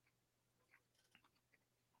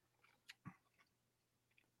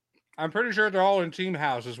 I'm pretty sure they're all in team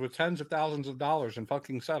houses with tens of thousands of dollars in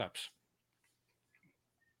fucking setups.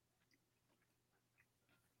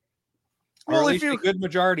 Well, or at least a good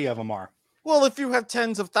majority of them are. Well, if you have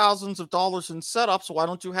tens of thousands of dollars in setups, why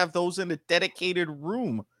don't you have those in a dedicated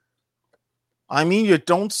room? I mean, you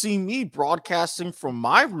don't see me broadcasting from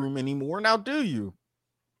my room anymore, now do you?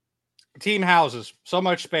 Team houses, so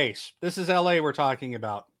much space. This is LA we're talking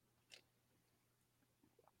about.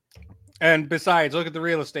 And besides, look at the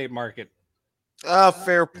real estate market.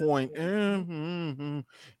 Fair point.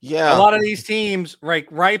 Yeah. A lot of these teams,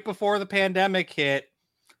 right before the pandemic hit,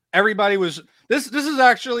 everybody was... This is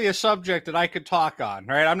actually a subject that I could talk on,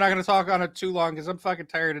 right? I'm not going to talk on it too long because I'm fucking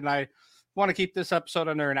tired and I want to keep this episode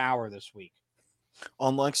under an hour this week.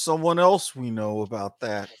 Unlike someone else we know about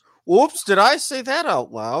that. Whoops, did I say that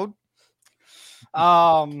out loud?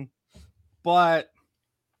 But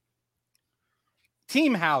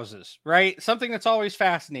team houses, right? Something that's always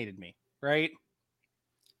fascinated me, right?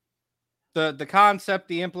 The concept,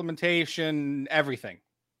 the implementation, everything.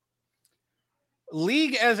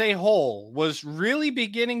 League as a whole was really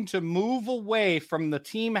beginning to move away from the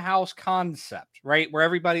team house concept, right? Where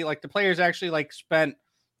everybody, like the players actually spent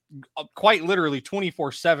quite literally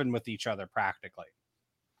 24/7 with each other practically.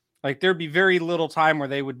 Like there'd be very little time where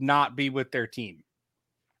they would not be with their team.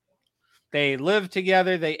 They lived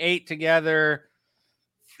together, they ate together.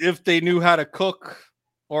 If they knew how to cook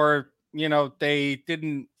or, they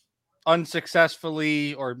didn't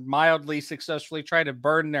unsuccessfully or mildly successfully try to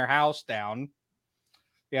burn their house down.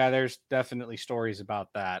 Yeah, there's definitely stories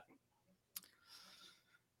about that.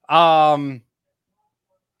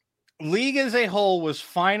 League as a whole was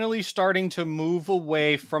finally starting to move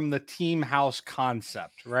away from the team house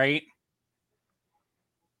concept, right?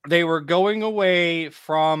 They were going away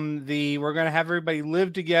from we're going to have everybody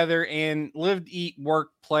live together and live, eat,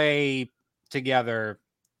 work, play together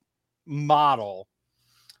model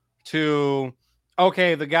to,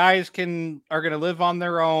 okay, the guys are going to live on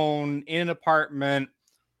their own in an apartment.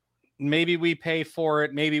 Maybe we pay for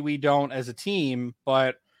it. Maybe we don't as a team,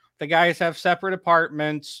 but the guys have separate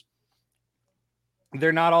apartments.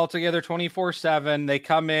 They're not all together 24/7. They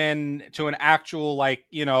come in to an actual,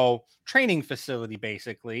 training facility,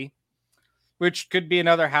 basically, which could be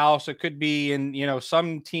another house. It could be in,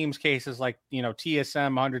 some teams' cases, like,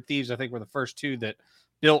 TSM, 100 Thieves, I think were the first two that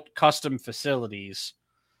built custom facilities.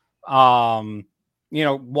 Walk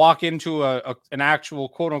into an actual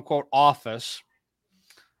quote unquote office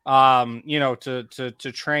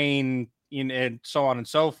to train and so on and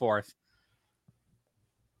so forth.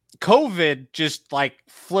 COVID just like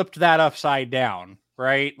flipped that upside down,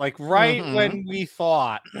 right? Like when we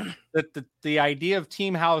thought that the idea of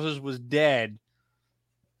team houses was dead,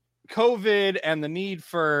 COVID and the need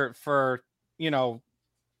for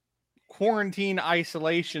quarantine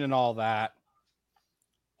isolation and all that,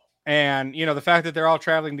 and the fact that they're all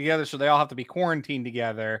traveling together, so they all have to be quarantined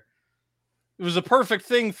together. It was a perfect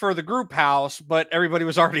thing for the group house, but everybody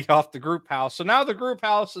was already off the group house. So now the group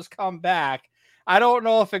house has come back. I don't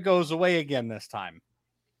know if it goes away again this time.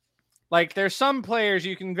 Like, there's some players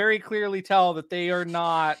you can very clearly tell that they are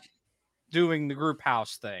not doing the group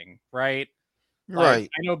house thing, right? Right.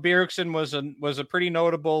 I know Bjergsen was a pretty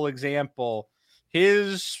notable example.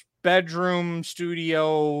 His bedroom,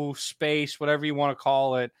 studio, space, whatever you want to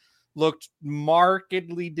call it, looked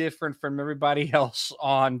markedly different from everybody else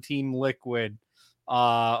on Team Liquid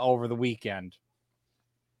over the weekend.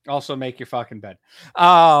 Also, make your fucking bed.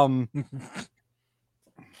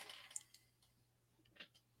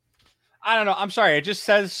 I don't know. I'm sorry. It just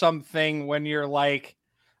says something when you're like,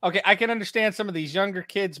 okay, I can understand some of these younger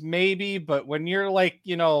kids maybe, but when you're like,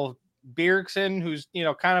 Bjergsen, who's,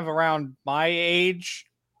 kind of around my age,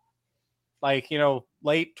 like,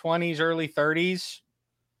 late 20s, early 30s,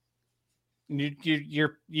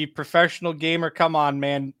 you're professional gamer. Come on,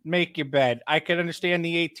 man, make your bed. I can understand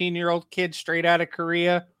the 18-year-old kid straight out of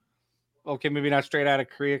Korea. Okay, maybe not straight out of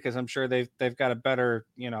Korea, because I'm sure they've got a better,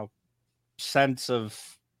 sense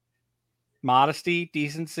of modesty,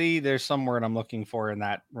 decency. There's some word I'm looking for in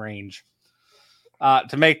that range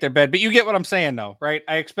to make their bed. But you get what I'm saying, though, right?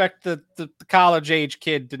 I expect the college age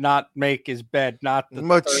kid to not make his bed, not the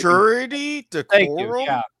maturity,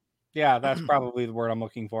 decorum. Yeah, that's probably the word I'm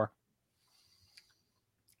looking for.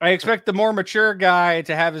 I expect the more mature guy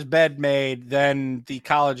to have his bed made than the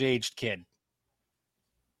college-aged kid.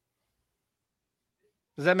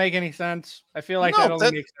 Does that make any sense? I feel like that only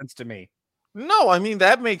makes sense to me. No, I mean,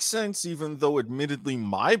 that makes sense, even though admittedly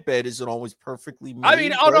my bed isn't always perfectly made. I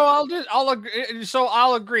mean,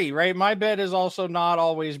 I'll agree, right? My bed is also not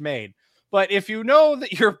always made. But if you know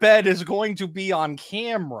that your bed is going to be on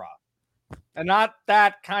camera, and not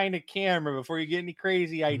that kind of camera before you get any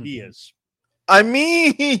crazy ideas. I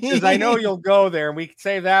mean, because I know you'll go there, and we can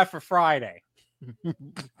save that for Friday.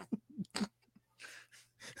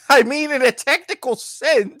 I mean, in a technical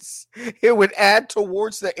sense, it would add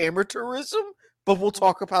towards the amateurism, but we'll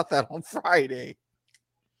talk about that on Friday.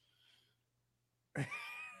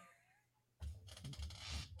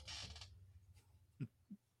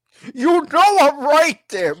 You know I'm right,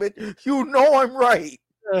 damn it. You know I'm right.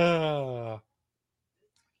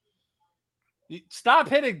 Stop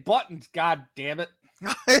hitting buttons, god damn it.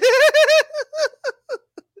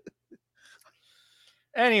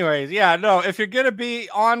 Anyways, yeah, no, if you're going to be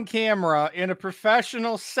on camera in a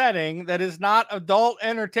professional setting that is not adult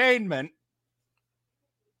entertainment,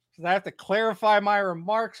 because I have to clarify my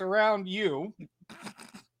remarks around you,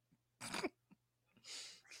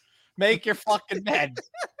 make your fucking bed.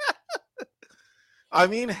 I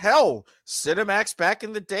mean, hell, Cinemax back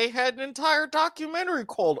in the day had an entire documentary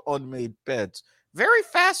called Unmade Beds. Very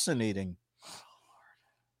fascinating.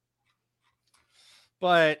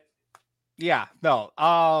 But yeah, no.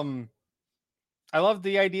 I love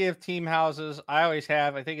the idea of team houses. I always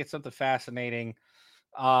have. I think it's something fascinating.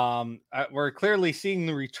 We're clearly seeing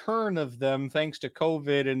the return of them thanks to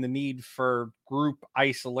COVID and the need for group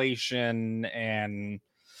isolation and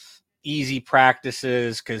easy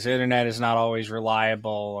practices, because internet is not always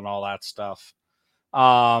reliable and all that stuff.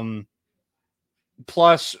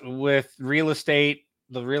 Plus, with the real estate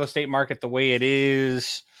market the way it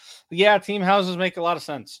is, yeah, team houses make a lot of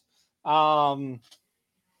sense.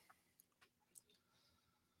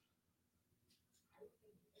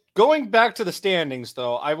 Going back to the standings,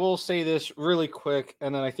 though, I will say this really quick,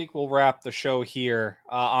 and then I think we'll wrap the show here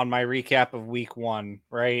on my recap of week 1,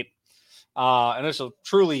 right? And this will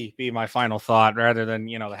truly be my final thought rather than,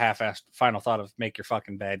 the half-assed final thought of make your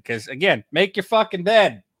fucking bed. Because, again, make your fucking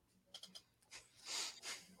bed.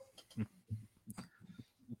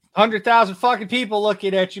 100,000 fucking people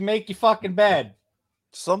looking at you. Make your fucking bed.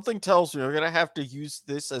 Something tells me we're going to have to use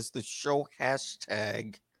this as the show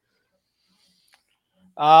hashtag.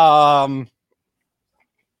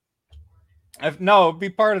 It'd be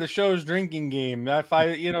part of the show's drinking game. If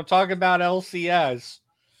I, talk about LCS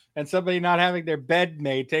and somebody not having their bed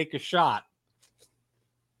made, take a shot.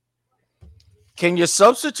 Can you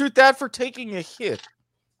substitute that for taking a hit?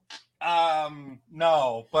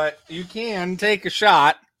 No, but you can take a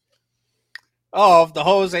shot of the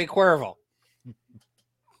Jose Cuervo.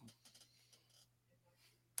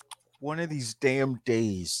 one of these damn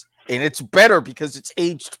days. And it's better because it's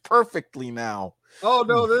aged perfectly now. Oh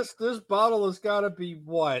no, this bottle has got to be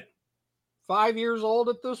what, 5 years old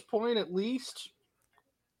at this point at least.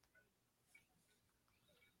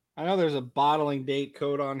 I know there's a bottling date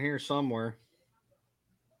code on here somewhere.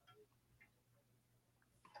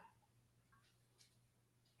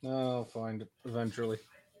 I'll find it eventually.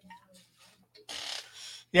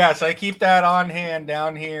 Yes, I keep that on hand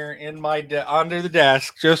down here in my under the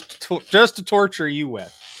desk just to torture you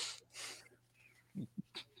with.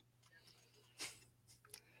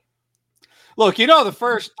 Look, you know the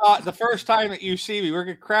first time that you see me, we're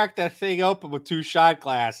gonna crack that thing open with 2 shot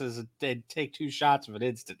glasses and take 2 shots of it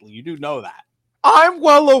instantly. You do know that. I'm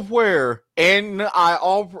well aware, and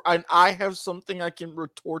I have something I can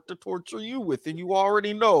retort to torture you with, and you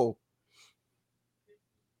already know.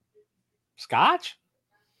 Scotch?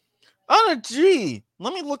 Gee,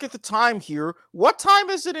 let me look at the time here. What time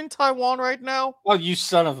is it in Taiwan right now? Oh, you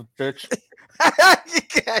son of a bitch.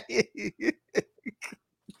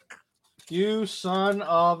 You son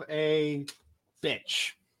of a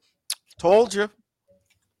bitch. Told you.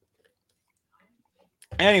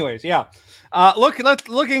 Anyways, yeah. Looking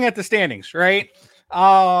at the standings, right?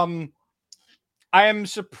 I am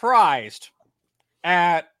surprised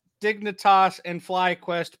at Dignitas and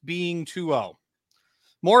FlyQuest being 2-0.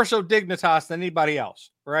 More so Dignitas than anybody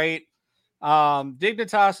else, right?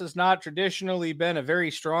 Dignitas has not traditionally been a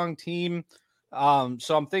very strong team.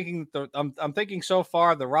 So I'm thinking I'm thinking so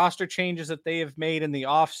far the roster changes that they have made in the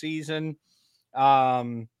offseason,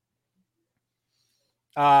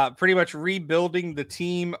 pretty much rebuilding the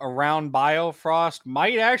team around Biofrost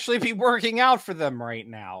might actually be working out for them right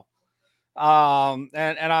now.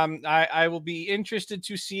 I will be interested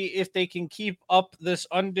to see if they can keep up this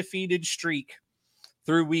undefeated streak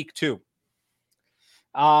through week 2.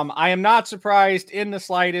 I am not surprised in the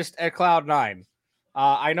slightest at Cloud9.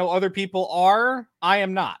 I know other people are. I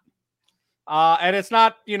am not. And it's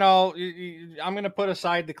not, I'm going to put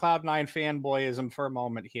aside the Cloud9 fanboyism for a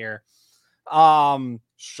moment here.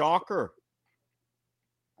 Shocker.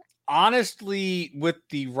 Honestly, with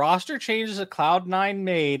the roster changes that Cloud9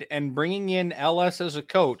 made and bringing in LS as a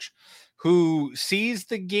coach who sees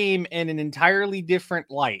the game in an entirely different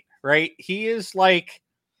light, right? He is like,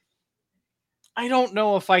 I don't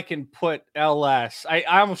know if I can put LS. I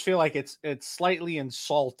almost feel like it's slightly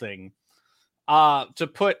insulting to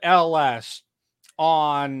put LS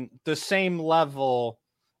on the same level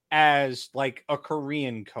as like a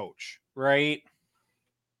Korean coach, right?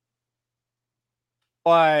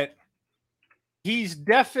 But he is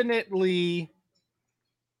definitely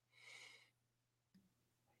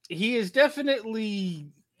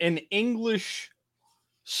an English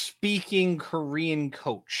speaking Korean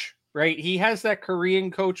coach, right? He has that Korean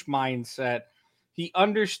coach mindset. He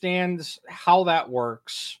understands how that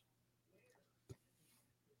works.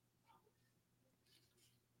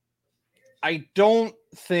 I don't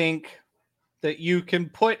think that you can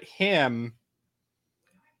put him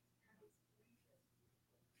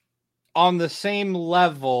on the same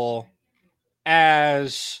level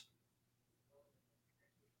as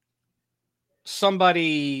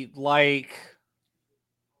somebody like,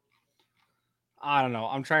 I don't know.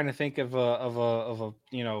 I'm trying to think of a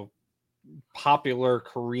popular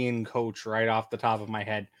Korean coach right off the top of my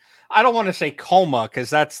head. I don't want to say Coma because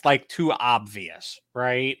that's like too obvious,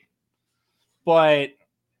 right? But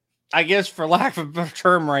I guess for lack of a better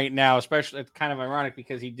term right now, especially it's kind of ironic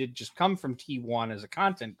because he did just come from T1 as a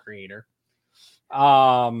content creator.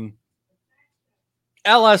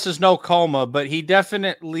 LS is no Coma, but he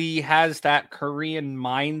definitely has that Korean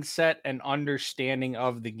mindset and understanding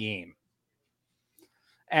of the game.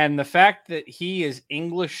 And the fact that he is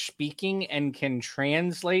English speaking and can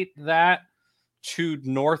translate that to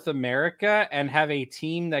North America and have a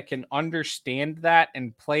team that can understand that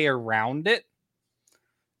and play around it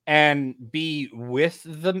and be with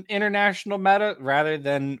the international meta rather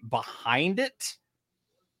than behind it.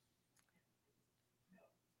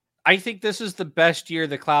 I think this is the best year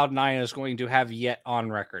the Cloud9 is going to have yet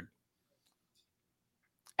on record.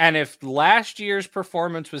 And if last year's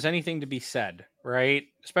performance was anything to be said, right,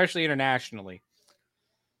 especially internationally,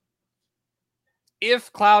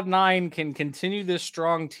 if Cloud9 can continue this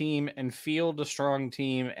strong team and field a strong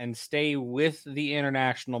team and stay with the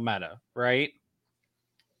international meta, right,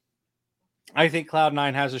 I think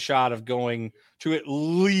Cloud9 has a shot of going to at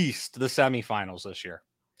least the semifinals this year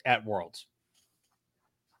at Worlds.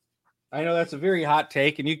 I know that's a very hot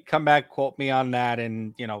take, and you can come back, quote me on that,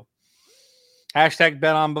 and, hashtag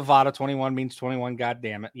bet on Bovada 21 means 21, God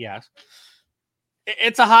damn it, yes.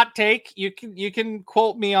 It's a hot take. You can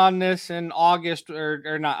quote me on this in August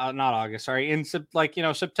or not August. Sorry, in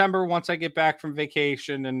September once I get back from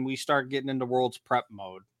vacation and we start getting into World's prep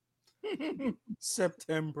mode.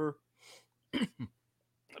 September.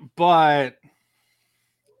 But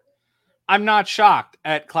I'm not shocked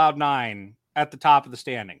at Cloud9 at the top of the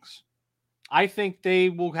standings. I think they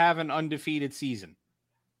will have an undefeated season.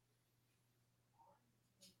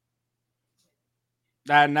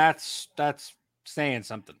 And that's saying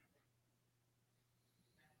something.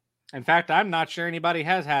 In fact, I'm not sure anybody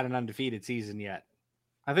has had an undefeated season yet.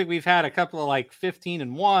 I think we've had a couple of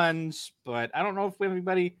 15-1s, but I don't know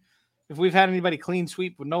if we've had anybody clean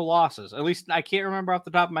sweep with no losses. At least I can't remember off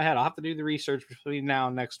the top of my head. I'll have to do the research between now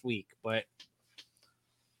and next week. But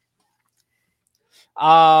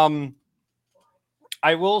I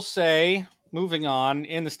will say, moving on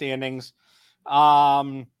in the standings,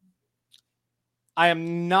 I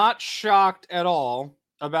am not shocked at all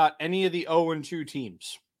about any of the 0-2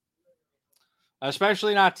 teams,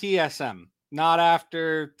 especially not TSM. Not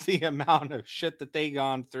after the amount of shit that they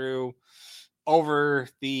gone through over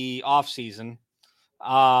the offseason.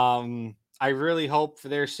 I really hope for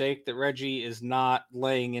their sake that Reggie is not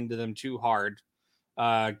laying into them too hard,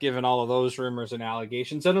 given all of those rumors and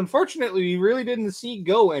allegations. And unfortunately, we really didn't see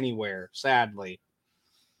go anywhere, sadly.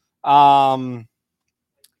 I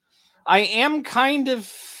am kind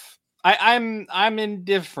of I'm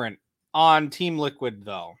indifferent on Team Liquid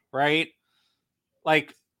though, right?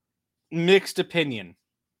 Mixed opinion.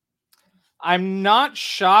 I'm not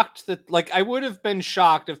shocked that I would have been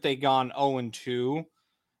shocked if they gone 0-2.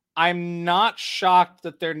 I'm not shocked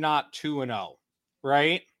that they're not 2-0,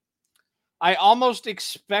 right? I almost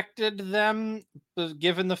expected them,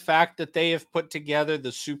 given the fact that they have put together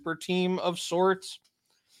the super team of sorts,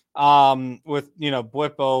 with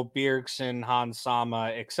Blippo, Bjergsen, Hans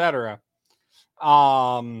Sama, etc.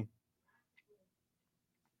 I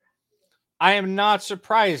am not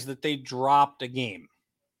surprised that they dropped a game.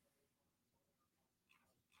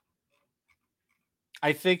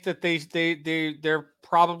 I think that they're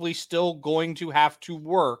probably still going to have to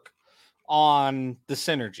work on the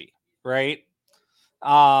synergy, right?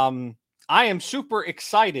 I am super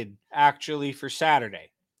excited actually for Saturday,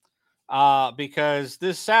 because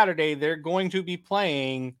this Saturday they're going to be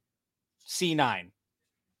playing C9,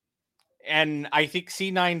 and I think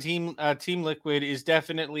C9 Team Liquid is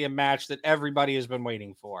definitely a match that everybody has been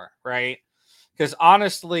waiting for, right? Because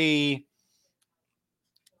honestly,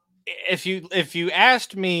 if you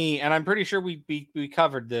asked me, and I'm pretty sure we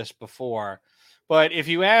covered this before, but if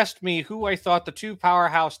you asked me who I thought the two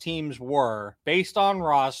powerhouse teams were based on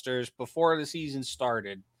rosters before the season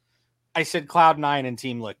started, I said Cloud9 and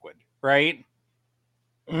Team Liquid, right?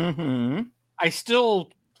 Mm-hmm. I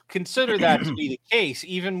still consider that to be the case,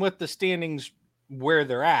 even with the standings where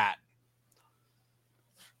they're at.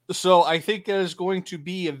 So I think that is going to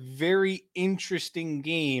be a very interesting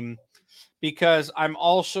game, because I'm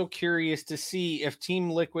also curious to see if Team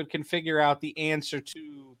Liquid can figure out the answer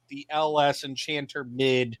to the LS Enchanter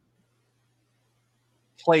mid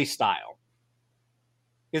play style.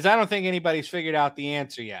 Because I don't think anybody's figured out the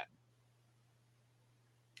answer yet.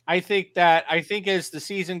 I think as the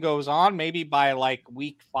season goes on, maybe by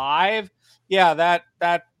week 5,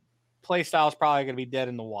 that play style is probably going to be dead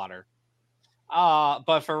in the water.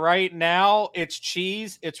 But for right now, it's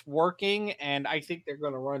cheese, it's working, and I think they're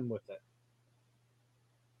going to run with it.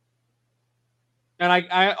 And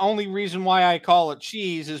I only reason why I call it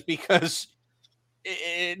cheese is because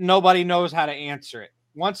nobody knows how to answer it.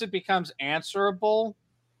 Once it becomes answerable,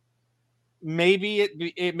 maybe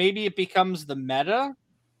it becomes the meta,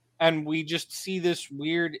 and we just see this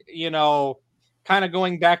weird, kind of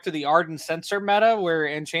going back to the Arden Sensor meta, where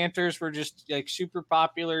enchanters were just super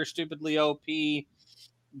popular, stupidly OP,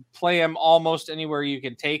 play them almost anywhere you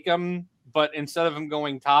can take them, but instead of them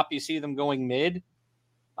going top, you see them going mid.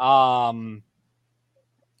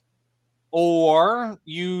 Or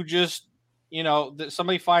you just,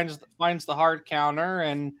 somebody finds the hard counter,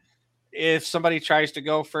 and if somebody tries to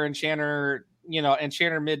go for enchanter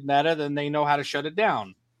mid meta, then they know how to shut it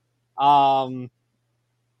down. I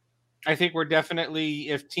think we're definitely,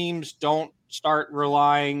 if teams don't start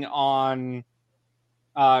relying on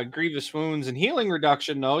grievous wounds and healing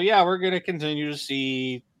reduction, though, we're going to continue to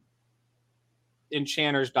see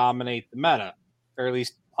enchanters dominate the meta, or at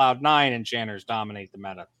least Cloud9 enchanters dominate the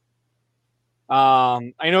meta.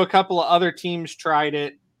 I know a couple of other teams tried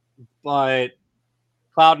it, but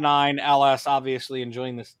Cloud9, LS obviously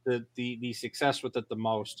enjoying the success with it the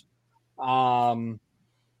most.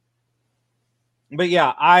 But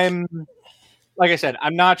yeah, like I said,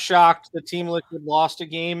 I'm not shocked that Team Liquid lost a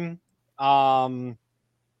game. I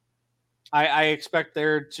expect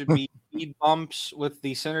there to be speed bumps with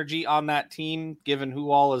the synergy on that team, given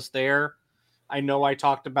who all is there. I know I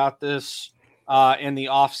talked about this in the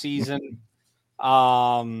offseason.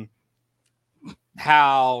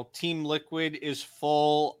 How Team Liquid is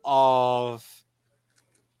full of,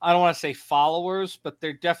 I don't want to say followers, but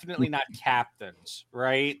they're definitely not captains,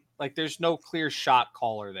 right? Like there's no clear shot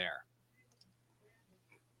caller there.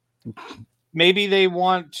 Maybe they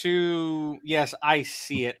want to, yes, I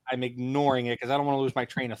see it. I'm ignoring it because I don't want to lose my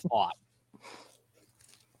train of thought.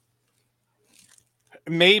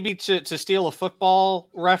 Maybe to steal a football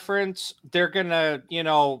reference, they're going to,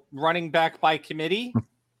 running back by committee,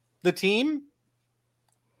 the team,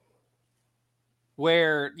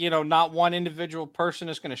 where, not one individual person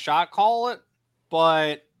is going to shot call it.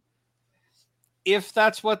 But if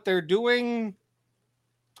that's what they're doing,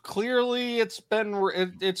 clearly it's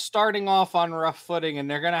starting off on rough footing, and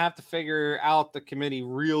they're going to have to figure out the committee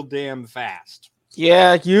real damn fast.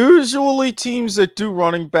 Yeah, usually teams that do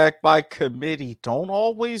running back by committee don't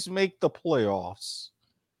always make the playoffs.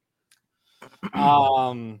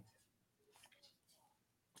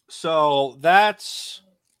 So that's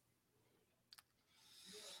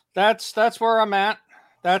where I'm at.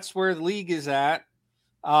 That's where the league is at.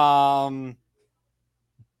 Around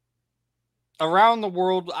the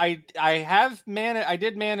world, I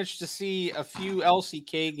did manage to see a few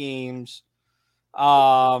LCK games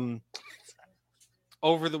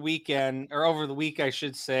over the weekend, or over the week, I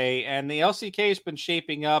should say, and the LCK has been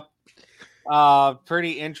shaping up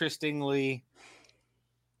pretty interestingly.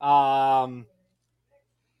 I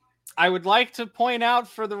would like to point out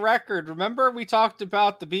for the record, remember we talked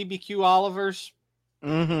about the BBQ Olivers?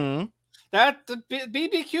 Mm-hmm. That the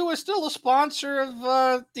BBQ is still a sponsor of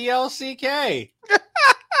the LCK.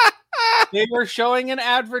 They were showing an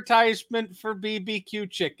advertisement for BBQ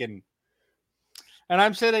chicken. And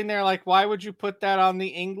I'm sitting there like, why would you put that on the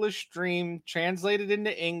English stream, translated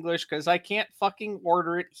into English? Because I can't fucking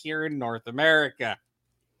order it here in North America.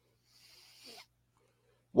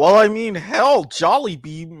 Well, I mean, hell,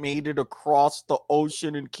 Jollibee made it across the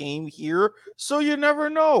ocean and came here, so you never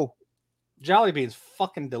know. Jollibee is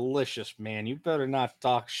fucking delicious, man. You better not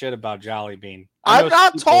talk shit about Jollibee. I'm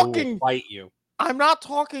not talking. Fight you. I'm not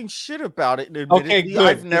talking shit about it. Okay, good.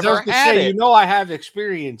 I've never had it. I have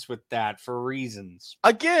experience with that for reasons.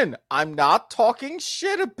 Again, I'm not talking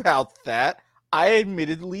shit about that. I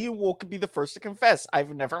admittedly will be the first to confess I've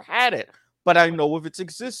never had it, but I know of its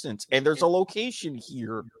existence, and there's a location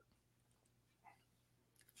here.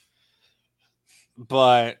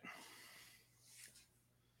 But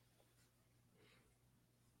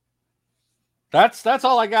that's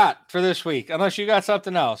all I got for this week, unless you got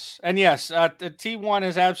something else. And yes, the T1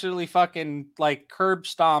 is absolutely fucking like curb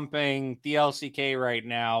stomping the LCK right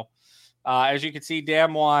now. As you can see,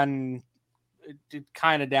 Damwon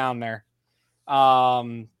kind of down there.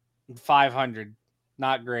 500,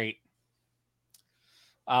 not great.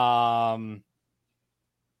 T1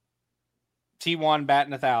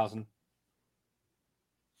 batting 1,000.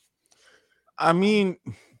 I mean,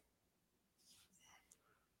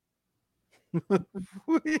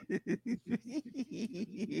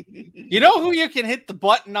 you know who you can hit the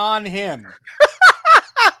button on? Him.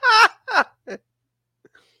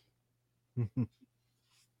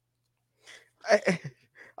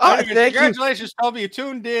 Congratulations, Toby. You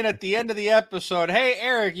tuned in at the end of the episode. Hey,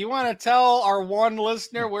 Eric, you want to tell our one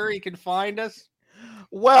listener where he can find us?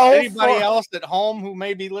 Well, anybody else at home who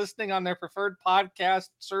may be listening on their preferred podcast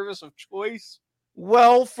service of choice?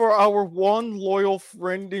 Well, for our one loyal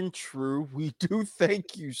friend and true, we do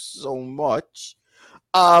thank you so much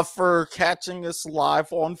for catching us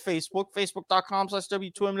live on Facebook,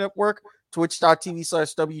 facebook.com/W2M Network,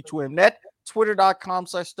 twitch.tv/W2M Net,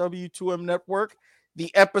 twitter.com/W2M Network.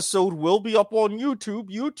 The episode will be up on YouTube,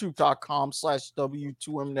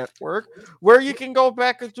 youtube.com/W2M Network, where you can go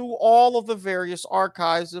back and do all of the various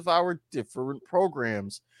archives of our different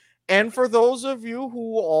programs. And for those of you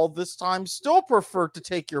who all this time still prefer to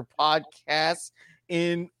take your podcasts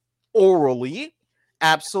in orally,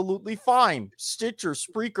 absolutely fine. Stitcher,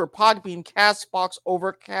 Spreaker, Podbean, Castbox,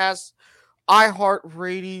 Overcast,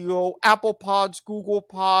 iHeartRadio, Apple Pods, Google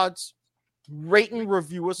Pods. Rate and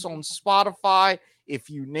review us on Spotify. If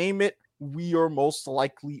you name it, we are most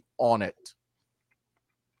likely on it.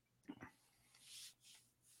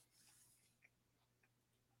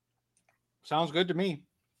 Sounds good to me.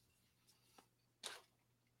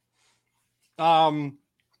 I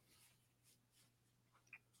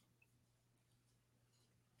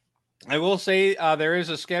will say there is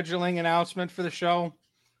a scheduling announcement for the show.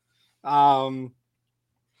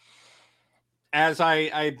 as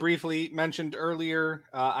I briefly mentioned earlier,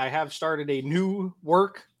 I have started a new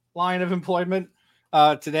work line of employment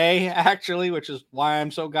today, actually, which is why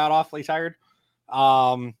I'm so god awfully tired.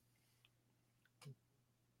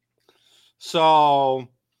 So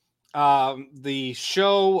the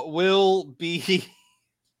show will be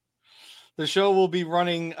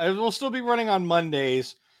running. It will still be running on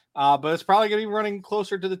Mondays, but it's probably going to be running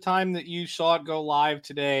closer to the time that you saw it go live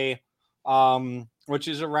today, which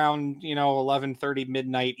is around 11:30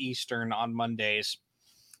 midnight Eastern on Mondays.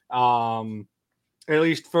 At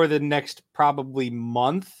least for the next probably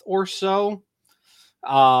month or so.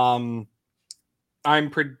 I'm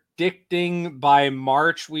predicting by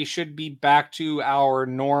March we should be back to our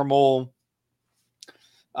normal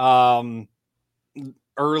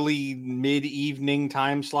early mid-evening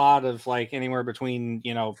time slot of like anywhere between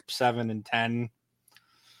 7 and 10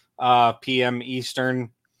 p.m.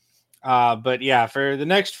 Eastern. But yeah, for the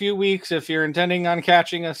next few weeks, if you're intending on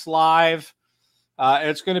catching us live,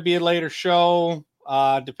 it's going to be a later show,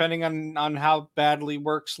 depending on how badly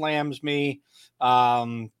work slams me.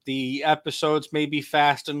 The episodes may be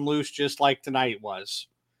fast and loose, just like tonight was.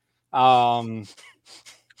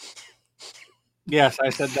 Yes, I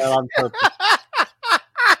said that on purpose.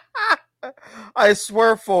 I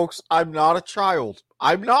swear, folks, I'm not a child.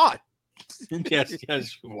 I'm not. Yes,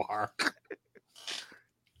 you are.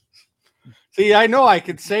 See, I know I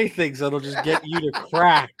could say things that'll just get you to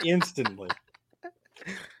crack instantly.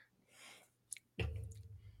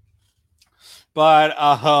 But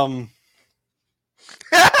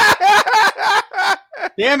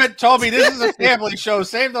damn it, Toby, this is a family show.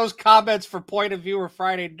 Save those comments for Point of Viewer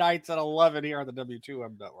Friday nights at 11 here on the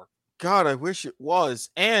W2M network. God, I wish it was.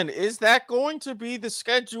 And is that going to be the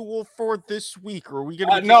schedule for this week? Or are we going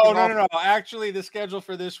to be No. Actually, the schedule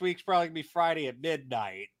for this week's probably going to be Friday at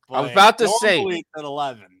midnight. I was about to say at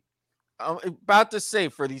 11. I'm about to say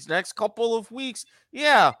for these next couple of weeks,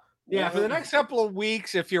 yeah. Yeah, for the next couple of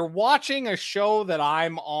weeks, if you're watching a show that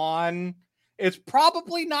I'm on, it's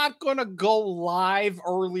probably not going to go live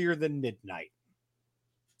earlier than midnight.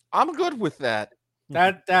 I'm good with that.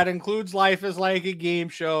 That includes Life is Like a Game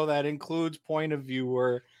Show. That includes Point of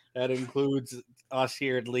Viewer. That includes us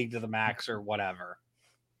here at League to the Max or whatever.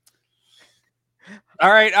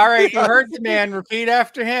 All right. You heard the man. Repeat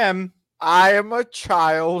after him. I am a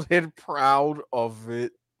child and proud of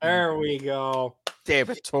it. There we go.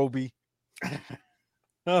 Damn it, Toby.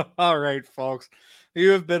 All right, folks.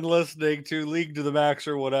 You have been listening to League to the Max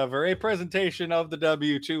or whatever, a presentation of the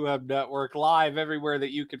W2M network, live everywhere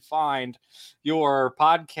that you could find your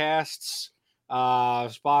podcasts,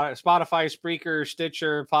 Spotify, Spreaker,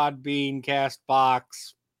 Stitcher, Podbean,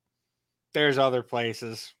 CastBox. There's other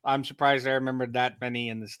places. I'm surprised I remembered that many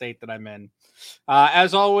in the state that I'm in.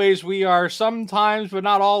 As always, we are sometimes, but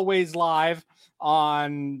not always, live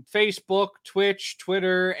on Facebook, Twitch,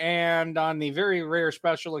 Twitter, and on the very rare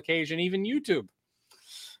special occasion, even YouTube.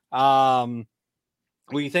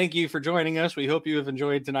 We thank you for joining us. We hope you have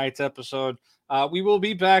enjoyed tonight's episode. We will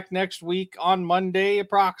be back next week on Monday,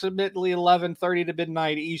 approximately 11:30 to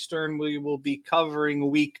midnight Eastern. We will be covering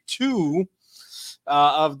week 2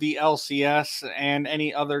 of the LCS and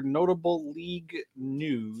any other notable league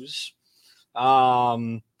news.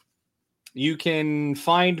 You can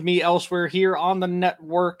find me elsewhere here on the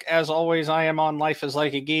network. As always, I am on Life is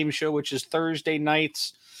Like a Game Show, which is Thursday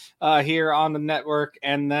nights here on the network.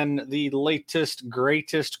 And then the latest,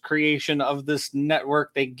 greatest creation of this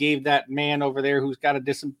network, they gave that man over there who's got a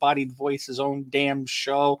disembodied voice his own damn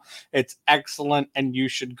show. It's excellent, and you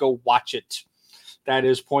should go watch it. That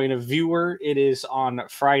is Point of Viewer. It is on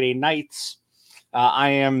Friday nights. We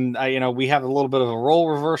have a little bit of a role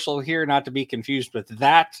reversal here, not to be confused with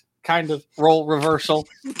that kind of role reversal.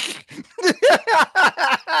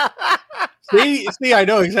 See, I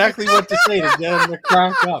know exactly what to say to get him to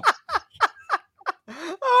crank up.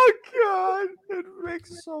 Oh God, it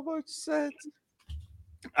makes so much sense.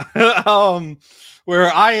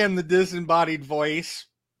 Where I am the disembodied voice,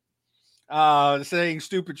 saying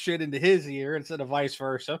stupid shit into his ear instead of vice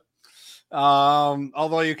versa.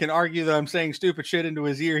 Although you can argue that I'm saying stupid shit into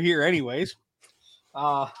his ear here anyways.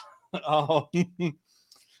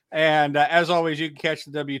 And as always, you can catch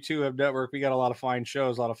the W2M network. We got a lot of fine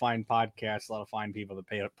shows, a lot of fine podcasts, a lot of fine people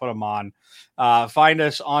that put them on. Find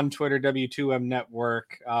us on Twitter, W2M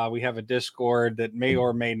network. We have a Discord that may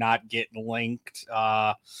or may not get linked.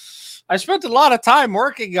 I spent a lot of time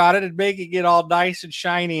working on it and making it all nice and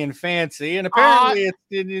shiny and fancy. And apparently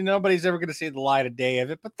nobody's ever going to see the light of day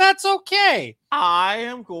of it, but that's okay. I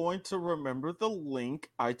am going to remember the link.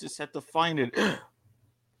 I just have to find it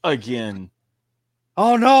again.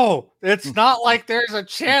 Oh no, it's not like there's a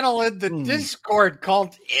channel in the Discord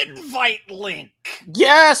called Invite Link.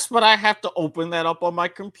 Yes, but I have to open that up on my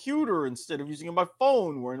computer instead of using it on my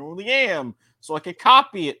phone where I normally am, so I can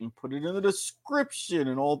copy it and put it in the description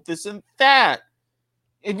and all this and that.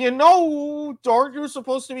 And you know, aren't you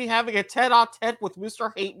supposed to be having a tete-a-tete with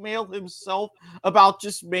Mr. Hate Mail himself about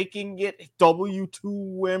just making it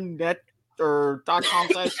W2Mnet or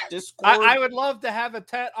 .com/Discord? I would love to have a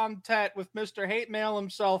tete-a-tete with Mr. Hate Mail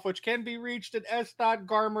himself, which can be reached at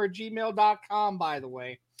s.garmer@gmail.com, by the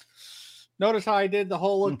way. Notice how I did the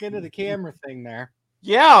whole look into the camera thing there.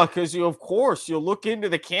 Yeah, because you'll look into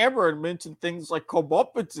the camera and mention things like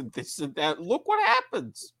comeuppance and this and that. Look what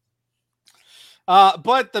happens.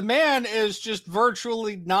 But the man is just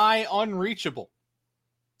virtually nigh unreachable.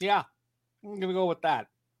 Yeah, I'm going to go with that.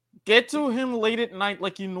 Get to him late at night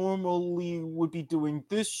like you normally would be doing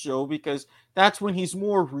this show, because that's when he's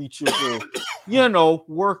more reachable. You know,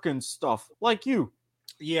 work and stuff like you.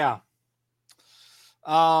 Yeah.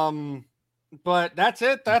 But that's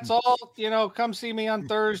it. That's all. You know, come see me on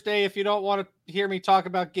Thursday. If you don't want to hear me talk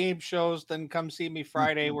about game shows, then come see me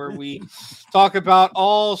Friday, where we talk about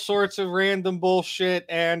all sorts of random bullshit.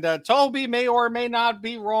 And Toby may or may not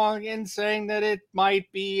be wrong in saying that it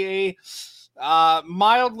might be a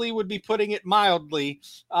mildly, would be putting it mildly,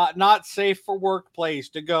 not safe for workplace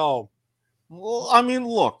to go. Well, I mean,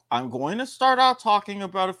 look, I'm going to start out talking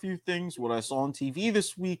about a few things, what I saw on TV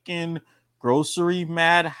this weekend, grocery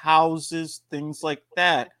madhouses, things like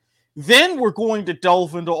that. Then we're going to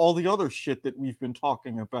delve into all the other shit that we've been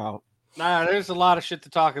talking about. There's a lot of shit to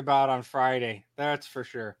talk about on Friday. That's for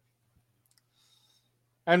sure.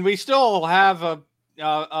 And we still have a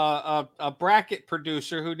bracket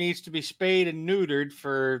producer who needs to be spayed and neutered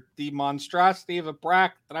for the monstrosity of a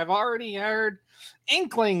bracket that I've already heard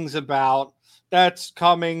inklings about that's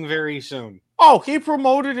coming very soon. Oh, he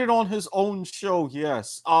promoted it on his own show,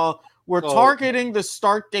 yes. We're targeting the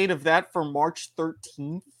start date of that for March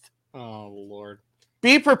 13th. Oh, Lord.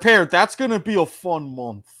 Be prepared. That's going to be a fun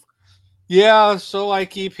month. Yeah, so I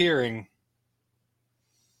keep hearing.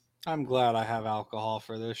 I'm glad I have alcohol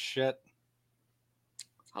for this shit.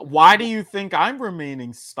 Why do you think I'm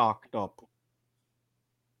remaining stocked up?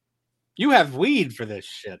 You have weed for this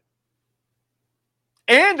shit.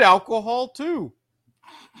 And alcohol, too.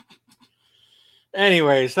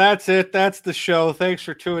 Anyways, that's it. That's the show. Thanks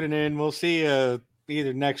for tuning in. We'll see you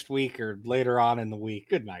either next week or later on in the week.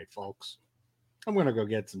 Good night, folks. I'm going to go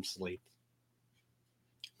get some sleep.